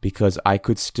 because I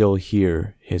could still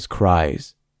hear his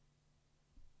cries.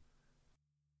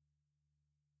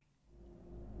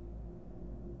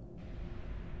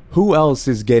 Who else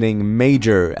is getting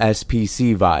major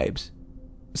SPC vibes?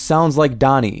 Sounds like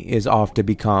Donnie is off to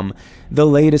become the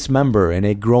latest member in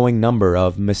a growing number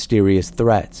of mysterious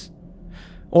threats.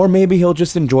 Or maybe he'll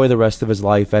just enjoy the rest of his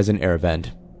life as an air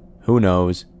vent. Who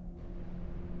knows?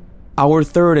 Our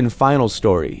third and final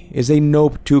story is a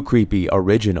Nope Too Creepy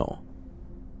original.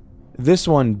 This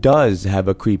one does have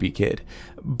a creepy kid,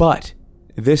 but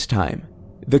this time,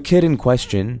 the kid in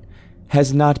question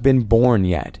has not been born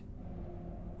yet.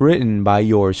 Written by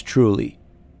yours truly,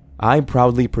 I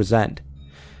proudly present,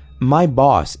 my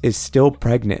boss is still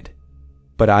pregnant,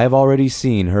 but I've already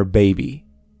seen her baby.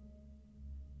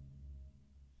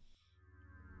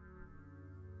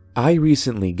 I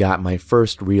recently got my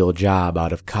first real job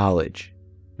out of college,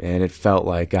 and it felt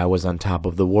like I was on top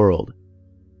of the world.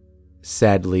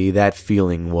 Sadly, that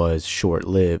feeling was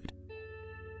short-lived.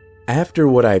 After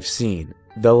what I've seen,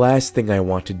 the last thing I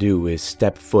want to do is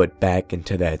step foot back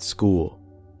into that school.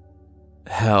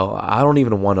 Hell, I don't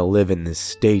even want to live in this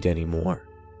state anymore.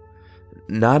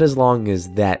 Not as long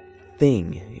as that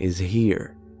thing is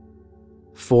here.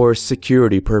 For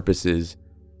security purposes,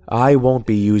 I won't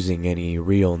be using any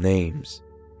real names.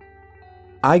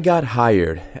 I got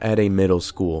hired at a middle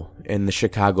school in the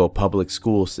Chicago public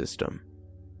school system.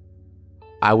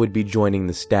 I would be joining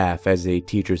the staff as a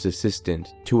teacher's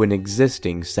assistant to an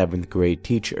existing 7th grade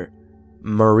teacher,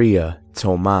 Maria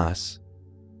Tomas.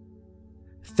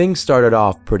 Things started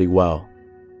off pretty well.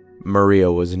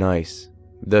 Maria was nice,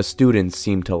 the students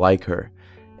seemed to like her,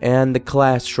 and the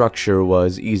class structure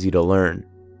was easy to learn.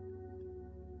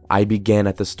 I began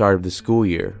at the start of the school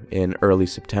year in early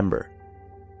September.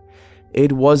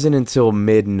 It wasn't until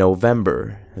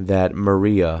mid-November that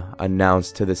Maria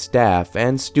announced to the staff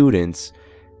and students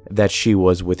that she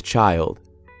was with child.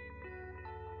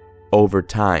 Over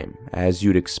time, as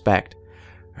you'd expect,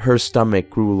 her stomach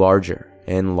grew larger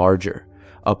and larger,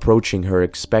 approaching her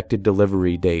expected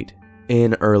delivery date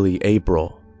in early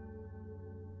April.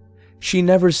 She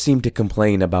never seemed to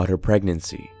complain about her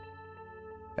pregnancy.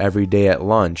 Every day at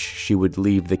lunch, she would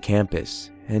leave the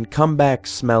campus and come back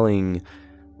smelling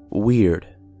weird,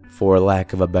 for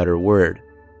lack of a better word.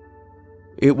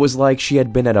 It was like she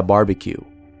had been at a barbecue,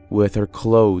 with her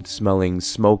clothes smelling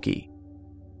smoky.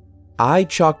 I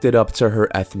chalked it up to her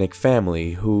ethnic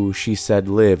family, who she said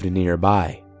lived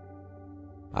nearby.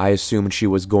 I assumed she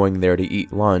was going there to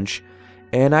eat lunch,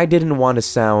 and I didn't want to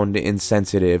sound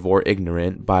insensitive or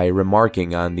ignorant by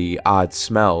remarking on the odd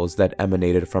smells that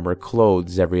emanated from her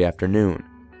clothes every afternoon.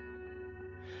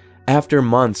 After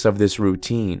months of this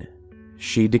routine,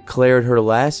 she declared her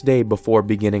last day before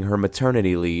beginning her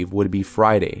maternity leave would be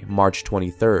Friday, March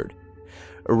 23rd,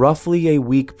 roughly a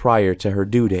week prior to her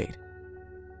due date.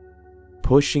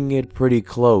 Pushing it pretty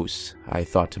close, I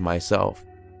thought to myself.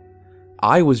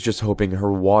 I was just hoping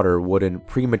her water wouldn't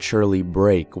prematurely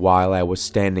break while I was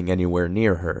standing anywhere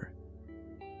near her.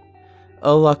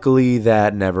 Luckily,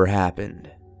 that never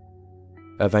happened.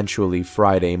 Eventually,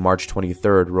 Friday, March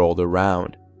 23rd rolled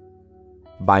around.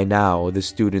 By now, the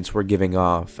students were giving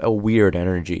off a weird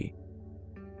energy.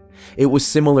 It was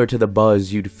similar to the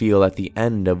buzz you'd feel at the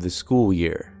end of the school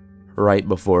year, right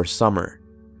before summer,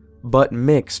 but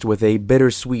mixed with a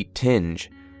bittersweet tinge,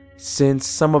 since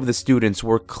some of the students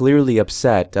were clearly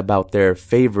upset about their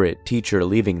favorite teacher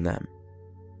leaving them.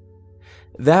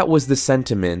 That was the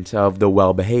sentiment of the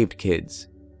well-behaved kids.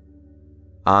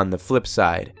 On the flip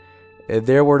side,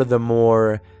 there were the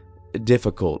more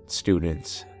difficult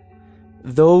students.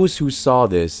 Those who saw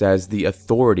this as the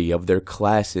authority of their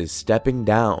classes stepping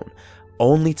down,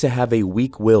 only to have a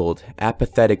weak-willed,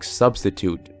 apathetic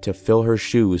substitute to fill her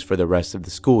shoes for the rest of the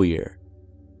school year.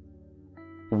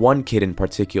 One kid in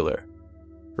particular,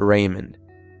 Raymond,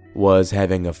 was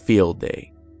having a field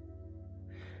day.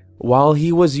 While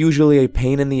he was usually a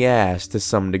pain in the ass to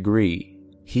some degree,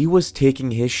 he was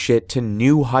taking his shit to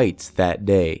new heights that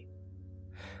day.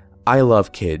 I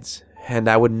love kids, and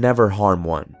I would never harm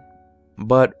one,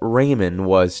 but Raymond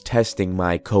was testing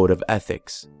my code of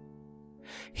ethics.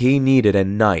 He needed a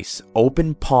nice,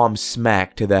 open palm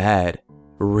smack to the head,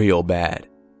 real bad.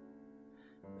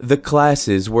 The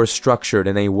classes were structured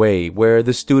in a way where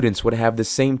the students would have the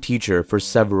same teacher for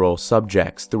several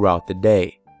subjects throughout the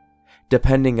day,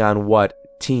 depending on what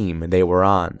team they were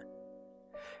on.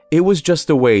 It was just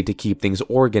a way to keep things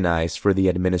organized for the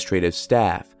administrative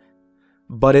staff,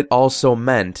 but it also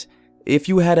meant if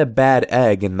you had a bad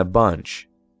egg in the bunch,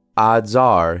 odds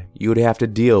are you'd have to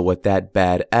deal with that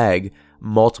bad egg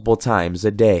multiple times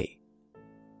a day.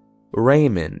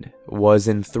 Raymond was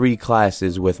in 3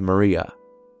 classes with Maria.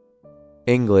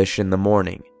 English in the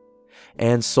morning,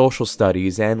 and social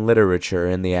studies and literature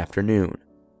in the afternoon.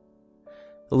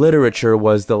 Literature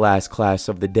was the last class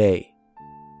of the day,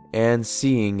 and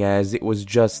seeing as it was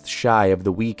just shy of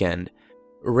the weekend,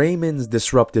 Raymond's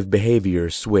disruptive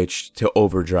behavior switched to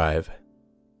overdrive.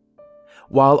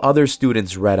 While other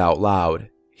students read out loud,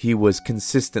 he was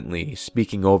consistently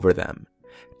speaking over them,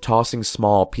 tossing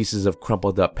small pieces of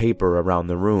crumpled up paper around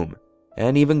the room,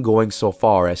 and even going so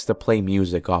far as to play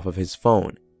music off of his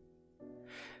phone.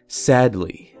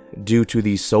 Sadly, due to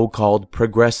the so-called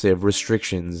progressive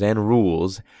restrictions and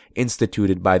rules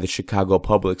instituted by the Chicago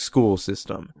public school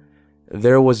system,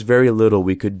 there was very little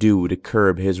we could do to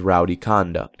curb his rowdy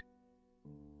conduct.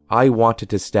 I wanted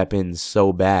to step in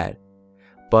so bad,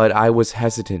 but I was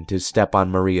hesitant to step on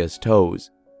Maria's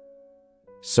toes.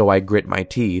 So I grit my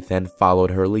teeth and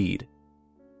followed her lead.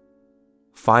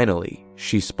 Finally,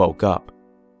 she spoke up.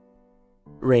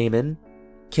 "Raymond,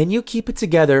 can you keep it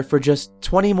together for just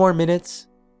 20 more minutes?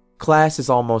 Class is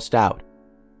almost out."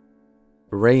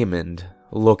 Raymond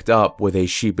looked up with a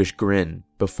sheepish grin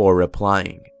before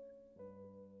replying.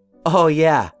 "Oh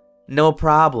yeah, no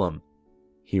problem,"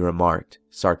 he remarked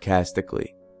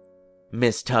sarcastically.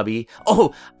 "Miss Tubby.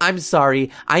 Oh, I'm sorry,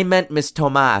 I meant Miss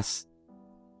Tomas."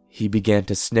 He began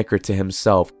to snicker to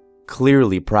himself,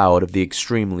 clearly proud of the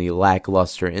extremely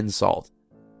lackluster insult.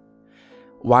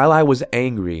 While I was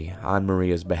angry on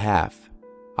Maria's behalf,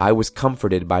 I was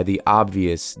comforted by the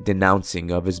obvious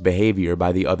denouncing of his behavior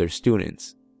by the other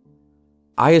students.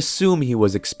 I assume he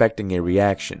was expecting a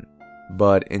reaction,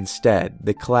 but instead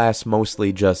the class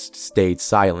mostly just stayed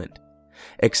silent,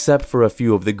 except for a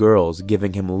few of the girls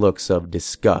giving him looks of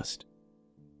disgust.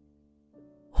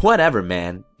 "Whatever,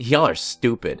 man, y'all are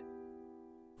stupid,"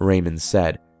 Raymond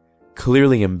said,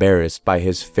 clearly embarrassed by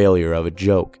his failure of a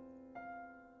joke.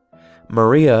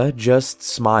 Maria just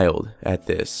smiled at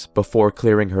this before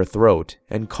clearing her throat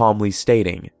and calmly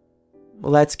stating,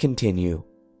 "Let's continue."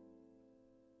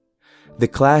 The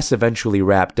class eventually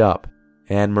wrapped up,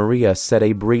 and Maria said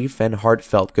a brief and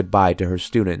heartfelt goodbye to her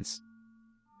students.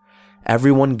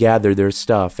 Everyone gathered their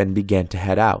stuff and began to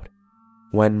head out,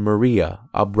 when Maria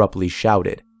abruptly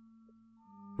shouted,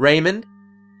 "Raymond,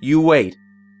 you wait.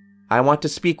 I want to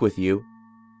speak with you."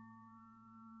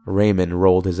 Raymond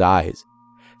rolled his eyes,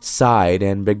 sighed,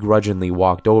 and begrudgingly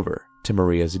walked over to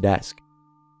Maria's desk.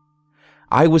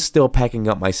 I was still packing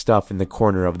up my stuff in the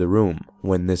corner of the room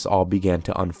when this all began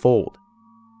to unfold.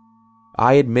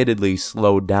 I admittedly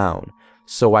slowed down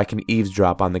so I can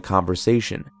eavesdrop on the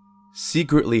conversation,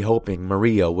 secretly hoping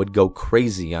Maria would go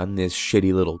crazy on this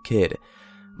shitty little kid,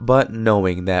 but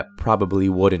knowing that probably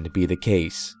wouldn't be the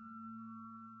case.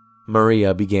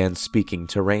 Maria began speaking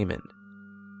to Raymond.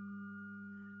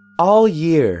 "All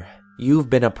year, you've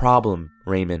been a problem,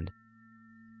 Raymond.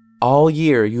 All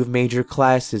year, you've made your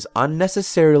classes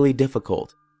unnecessarily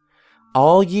difficult.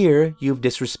 All year, you've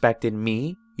disrespected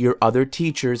me, your other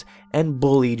teachers, and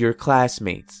bullied your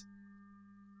classmates.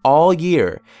 All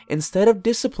year, instead of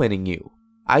disciplining you,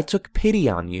 I took pity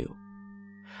on you.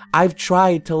 I've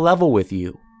tried to level with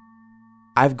you.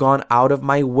 I've gone out of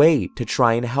my way to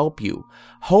try and help you,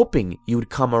 hoping you'd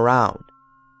come around.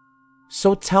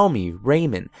 So tell me,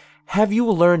 Raymond, have you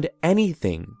learned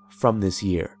anything from this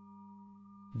year?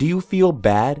 Do you feel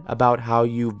bad about how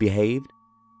you've behaved?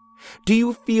 Do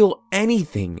you feel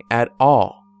anything at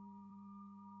all?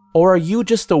 Or are you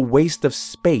just a waste of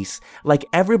space like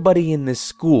everybody in this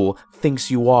school thinks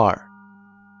you are?"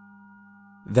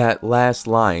 That last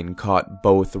line caught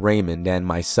both Raymond and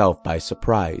myself by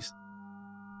surprise.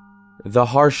 The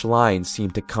harsh line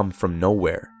seemed to come from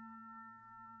nowhere.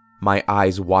 My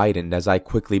eyes widened as I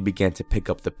quickly began to pick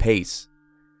up the pace.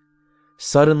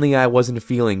 Suddenly, I wasn't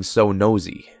feeling so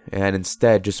nosy, and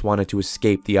instead just wanted to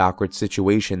escape the awkward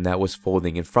situation that was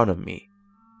folding in front of me.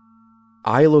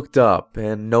 I looked up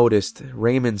and noticed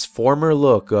Raymond's former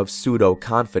look of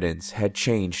pseudo-confidence had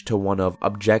changed to one of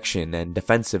objection and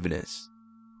defensiveness.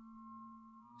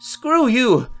 "Screw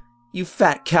you, you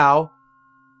fat cow,"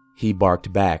 he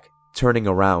barked back, turning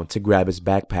around to grab his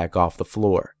backpack off the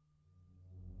floor.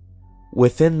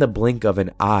 Within the blink of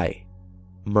an eye,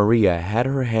 Maria had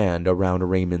her hand around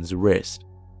Raymond's wrist.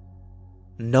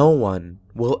 "No one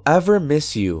will ever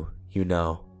miss you, you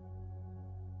know,"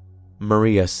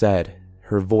 Maria said,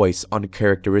 her voice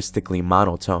uncharacteristically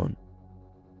monotone.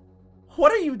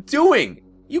 "What are you doing?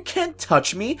 You can't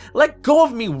touch me. Let go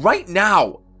of me right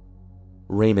now,"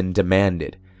 Raymond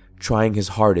demanded, trying his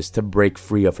hardest to break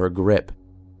free of her grip.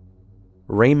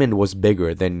 Raymond was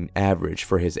bigger than average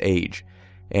for his age,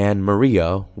 and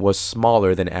Maria was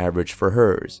smaller than average for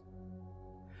hers.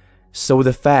 So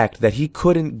the fact that he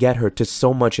couldn't get her to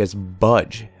so much as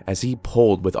budge as he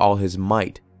pulled with all his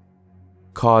might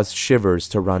caused shivers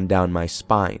to run down my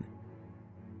spine.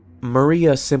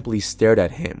 Maria simply stared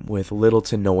at him with little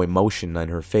to no emotion on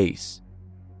her face.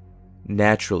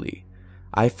 Naturally,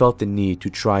 I felt the need to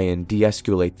try and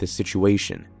de-escalate the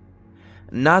situation.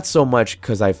 Not so much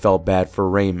because I felt bad for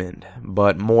Raymond,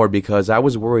 but more because I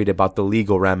was worried about the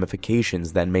legal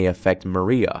ramifications that may affect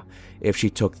Maria if she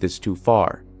took this too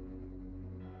far.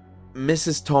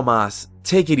 "Mrs. Tomas,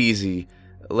 take it easy.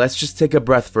 Let's just take a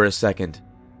breath for a second,"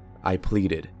 I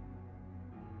pleaded.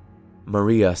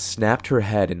 Maria snapped her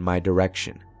head in my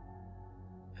direction.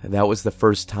 That was the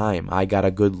first time I got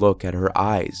a good look at her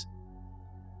eyes.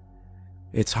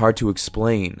 It's hard to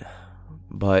explain,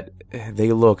 but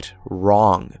they looked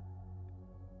wrong.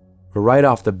 Right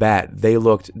off the bat, they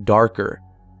looked darker,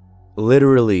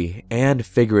 literally and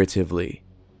figuratively.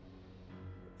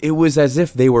 It was as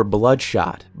if they were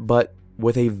bloodshot, but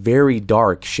with a very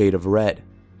dark shade of red.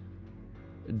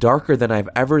 Darker than I've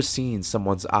ever seen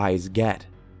someone's eyes get.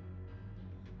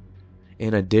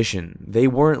 In addition, they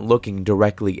weren't looking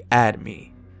directly at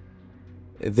me.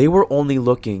 They were only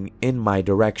looking in my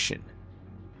direction.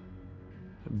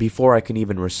 Before I could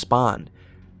even respond,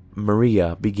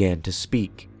 Maria began to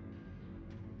speak.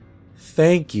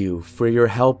 "Thank you for your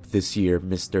help this year,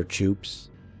 Mr. Choops.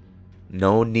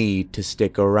 No need to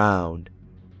stick around.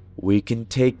 We can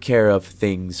take care of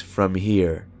things from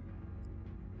here."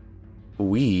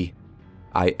 "We?"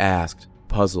 I asked,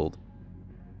 puzzled.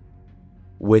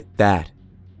 With that,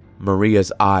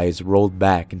 Maria's eyes rolled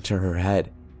back into her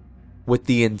head, with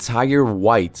the entire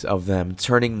white of them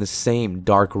turning the same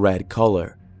dark red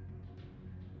color.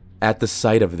 At the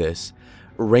sight of this,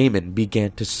 Raymond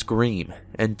began to scream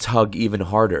and tug even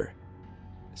harder.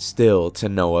 still to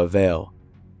no avail.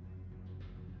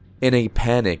 In a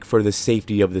panic for the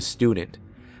safety of the student,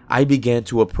 I began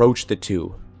to approach the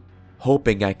two,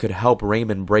 hoping I could help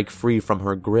Raymond break free from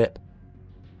her grip.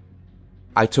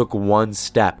 I took one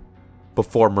step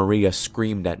before Maria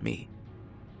screamed at me.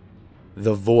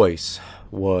 The voice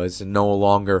was no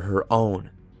longer her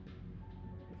own,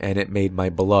 and it made my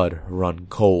blood run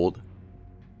cold.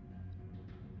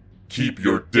 "Keep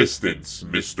your distance,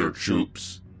 Mr.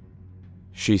 Choops,"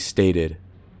 she stated.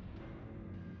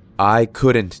 I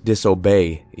couldn't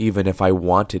disobey even if I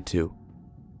wanted to.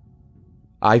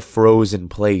 I froze in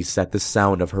place at the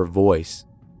sound of her voice.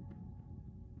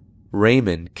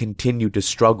 Raymond continued to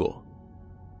struggle.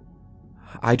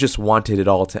 I just wanted it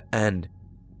all to end.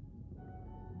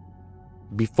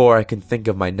 Before I could think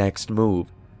of my next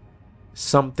move,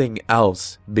 something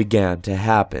else began to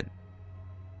happen.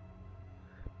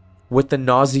 With the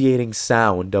nauseating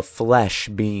sound of flesh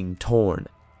being torn,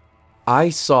 I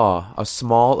saw a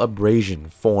small abrasion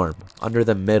form under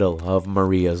the middle of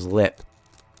Maria's lip.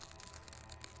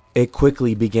 It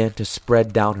quickly began to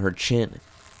spread down her chin,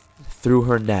 through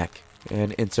her neck,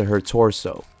 and into her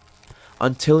torso,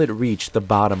 until it reached the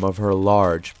bottom of her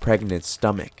large, pregnant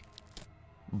stomach.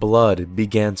 Blood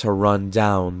began to run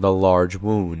down the large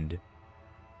wound.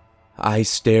 I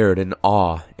stared in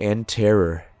awe and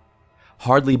terror,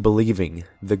 hardly believing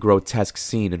the grotesque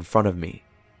scene in front of me.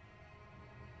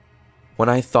 When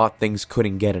I thought things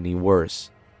couldn't get any worse,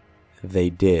 they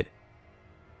did.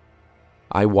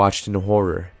 I watched in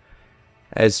horror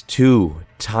as two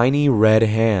tiny red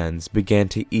hands began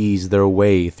to ease their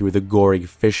way through the gory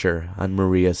fissure on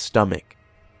Maria's stomach.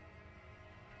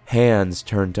 Hands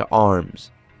turned to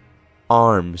arms,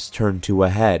 arms turned to a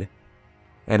head,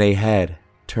 and a head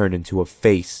turned into a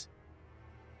face.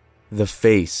 The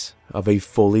face of a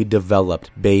fully developed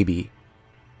baby.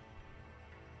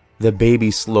 The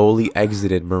baby slowly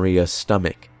exited Maria's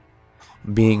stomach,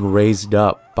 being raised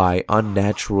up by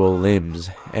unnatural limbs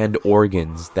and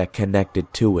organs that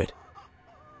connected to it.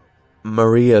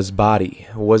 Maria's body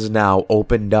was now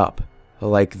opened up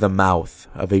like the mouth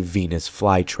of a Venus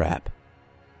flytrap.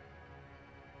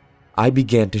 I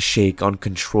began to shake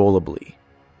uncontrollably,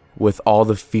 with all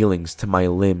the feelings to my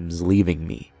limbs leaving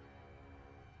me.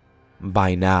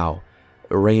 By now,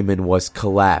 Raymond was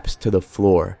collapsed to the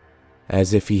floor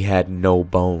as if he had no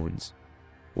bones,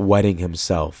 wetting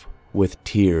himself with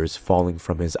tears falling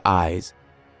from his eyes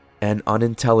and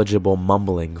unintelligible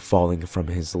mumbling falling from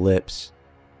his lips.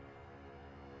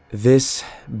 This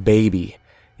baby,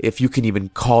 if you can even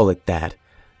call it that,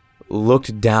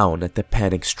 looked down at the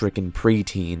panic-stricken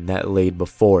preteen that laid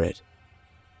before it.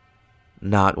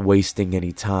 Not wasting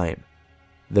any time,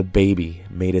 the baby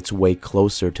made its way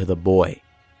closer to the boy,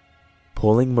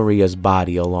 pulling Maria's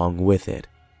body along with it.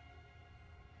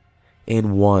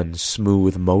 In one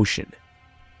smooth motion,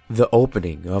 the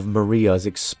opening of Maria's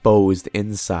exposed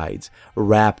insides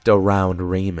wrapped around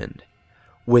Raymond,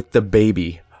 with the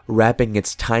baby wrapping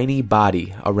its tiny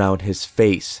body around his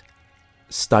face,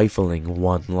 stifling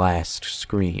one last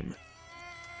scream.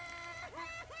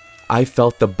 I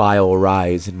felt the bile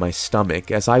rise in my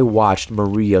stomach as I watched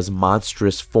Maria's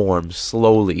monstrous form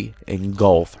slowly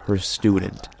engulf her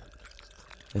student.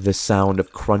 The sound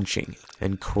of crunching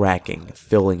and cracking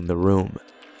filling the room.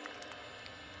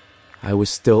 I was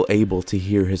still able to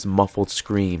hear his muffled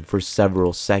scream for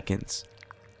several seconds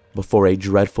before a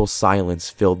dreadful silence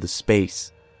filled the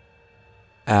space.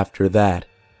 After that,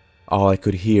 all I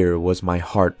could hear was my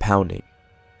heart pounding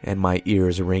and my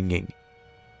ears ringing.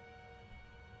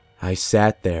 I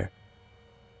sat there,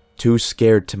 too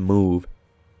scared to move,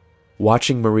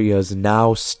 watching Maria's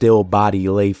now still body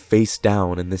lay face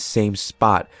down in the same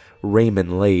spot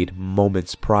Raymond laid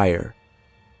moments prior.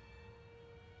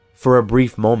 For a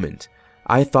brief moment,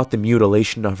 I thought the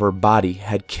mutilation of her body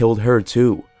had killed her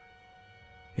too.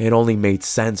 It only made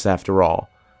sense after all.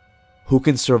 Who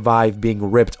can survive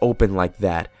being ripped open like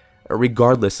that,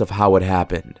 regardless of how it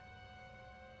happened?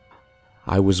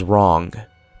 I was wrong.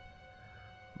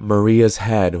 Maria's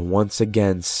head once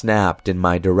again snapped in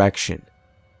my direction.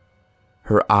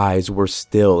 Her eyes were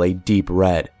still a deep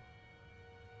red.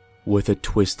 With a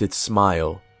twisted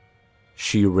smile,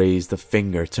 she raised a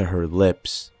finger to her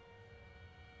lips.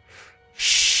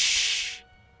 "Shh.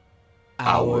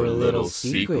 Our little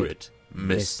secret,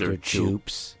 Mr.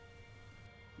 Choops,"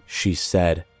 she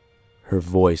said, her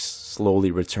voice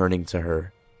slowly returning to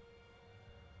her.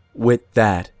 With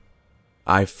that,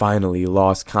 I finally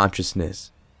lost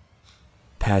consciousness,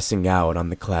 passing out on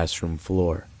the classroom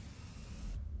floor.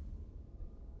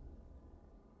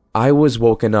 I was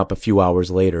woken up a few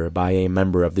hours later by a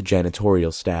member of the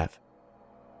janitorial staff.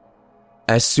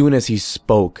 As soon as he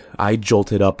spoke, I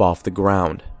jolted up off the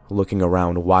ground, looking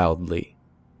around wildly.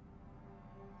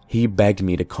 He begged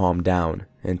me to calm down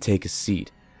and take a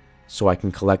seat so I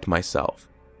can collect myself.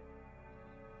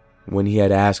 When he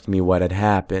had asked me what had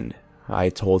happened, I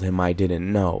told him I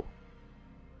didn't know.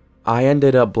 I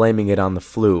ended up blaming it on the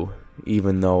flu,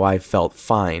 even though I felt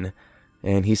fine,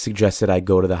 and he suggested I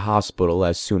go to the hospital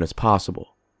as soon as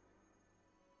possible.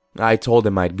 I told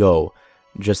him I'd go,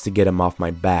 just to get him off my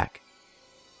back.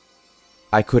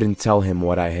 I couldn't tell him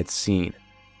what I had seen,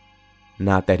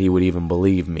 not that he would even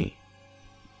believe me.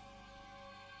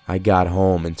 I got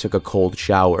home and took a cold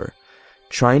shower,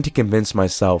 trying to convince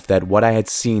myself that what I had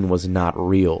seen was not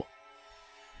real.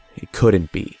 It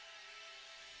couldn't be.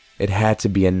 It had to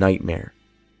be a nightmare.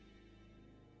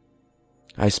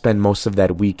 I spent most of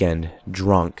that weekend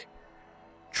drunk,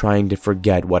 trying to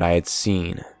forget what I had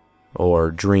seen, or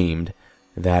dreamed,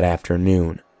 that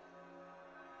afternoon.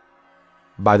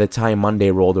 By the time Monday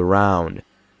rolled around,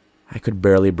 I could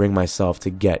barely bring myself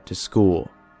to get to school.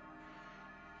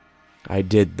 I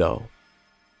did, though.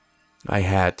 I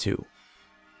had to.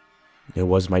 It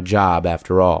was my job,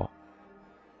 after all.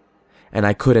 And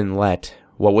I couldn't let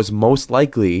what was most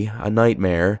likely a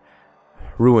nightmare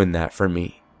ruin that for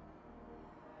me.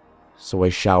 So I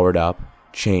showered up,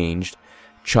 changed,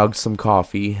 chugged some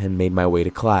coffee, and made my way to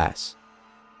class.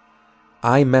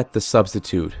 I met the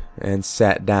substitute and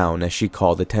sat down as she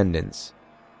called attendance.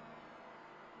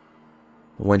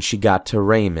 When she got to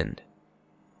Raymond,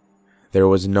 there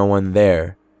was no one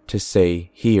there to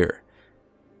say here.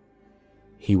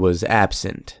 He was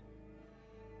absent.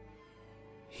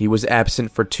 He was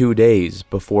absent for 2 days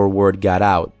before word got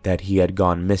out that he had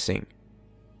gone missing.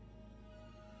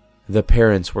 The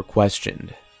parents were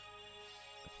questioned.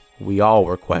 We all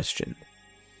were questioned.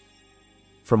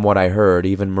 From what I heard,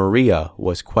 even Maria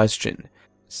was questioned,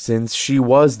 since she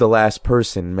was the last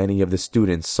person many of the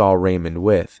students saw Raymond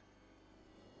with.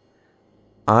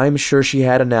 I'm sure she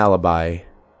had an alibi,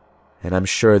 and I'm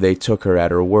sure they took her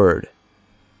at her word.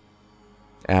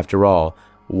 After all,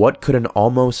 what could an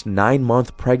almost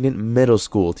 9-month pregnant middle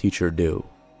school teacher do?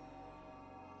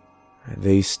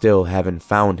 They still haven't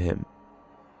found him,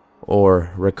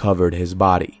 or recovered his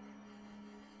body.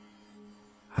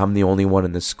 I'm the only one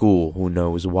in the school who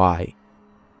knows why.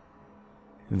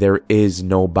 There is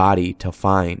no body to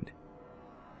find.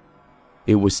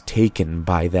 It was taken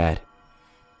by that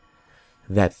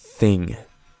thing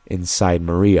inside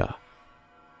Maria.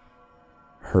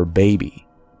 Her baby.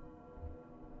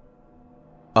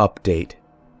 Update.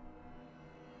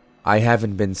 I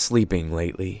haven't been sleeping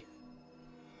lately.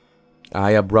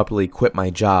 I abruptly quit my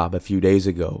job a few days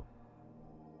ago.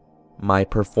 My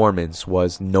performance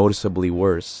was noticeably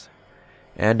worse,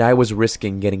 and I was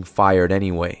risking getting fired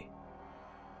anyway.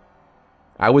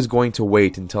 I was going to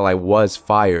wait until I was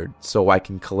fired so I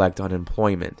can collect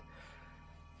unemployment,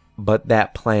 but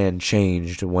that plan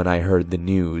changed when I heard the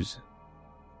news.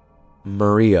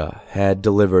 Maria had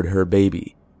delivered her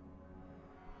baby.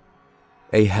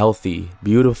 A healthy,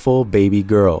 beautiful baby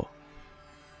girl.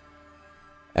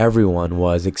 Everyone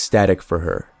was ecstatic for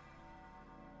her.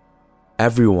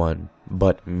 Everyone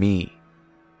but me.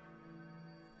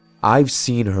 I've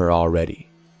seen her already.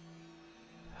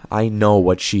 I know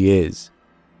what she is.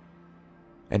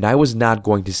 And I was not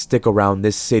going to stick around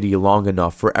this city long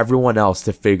enough for everyone else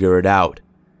to figure it out.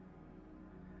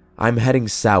 I'm heading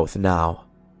south now.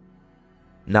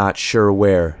 Not sure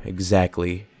where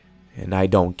exactly, and I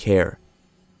don't care.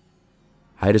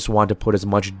 I just want to put as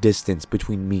much distance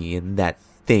between me and that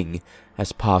thing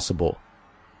as possible.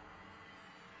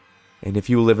 And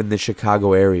if you live in the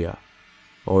Chicago area,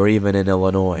 or even in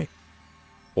Illinois,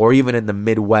 or even in the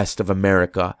Midwest of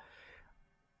America,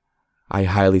 I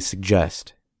highly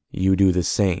suggest you do the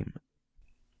same.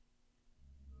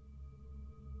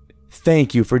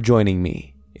 Thank you for joining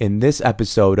me in this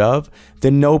episode of the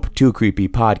Nope Too Creepy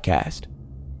podcast.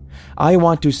 I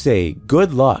want to say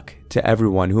good luck to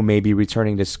everyone who may be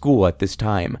returning to school at this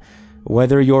time,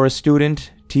 whether you're a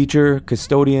student, teacher,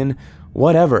 custodian,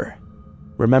 whatever.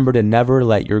 Remember to never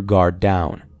let your guard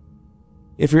down.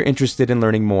 If you're interested in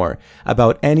learning more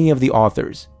about any of the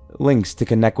authors, links to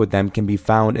connect with them can be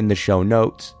found in the show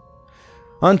notes.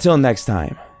 Until next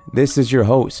time, this is your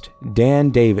host, Dan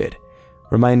David,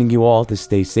 reminding you all to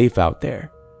stay safe out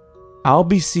there. I'll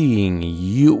be seeing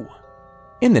you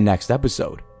in the next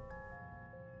episode.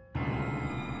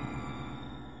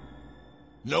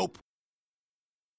 Nope.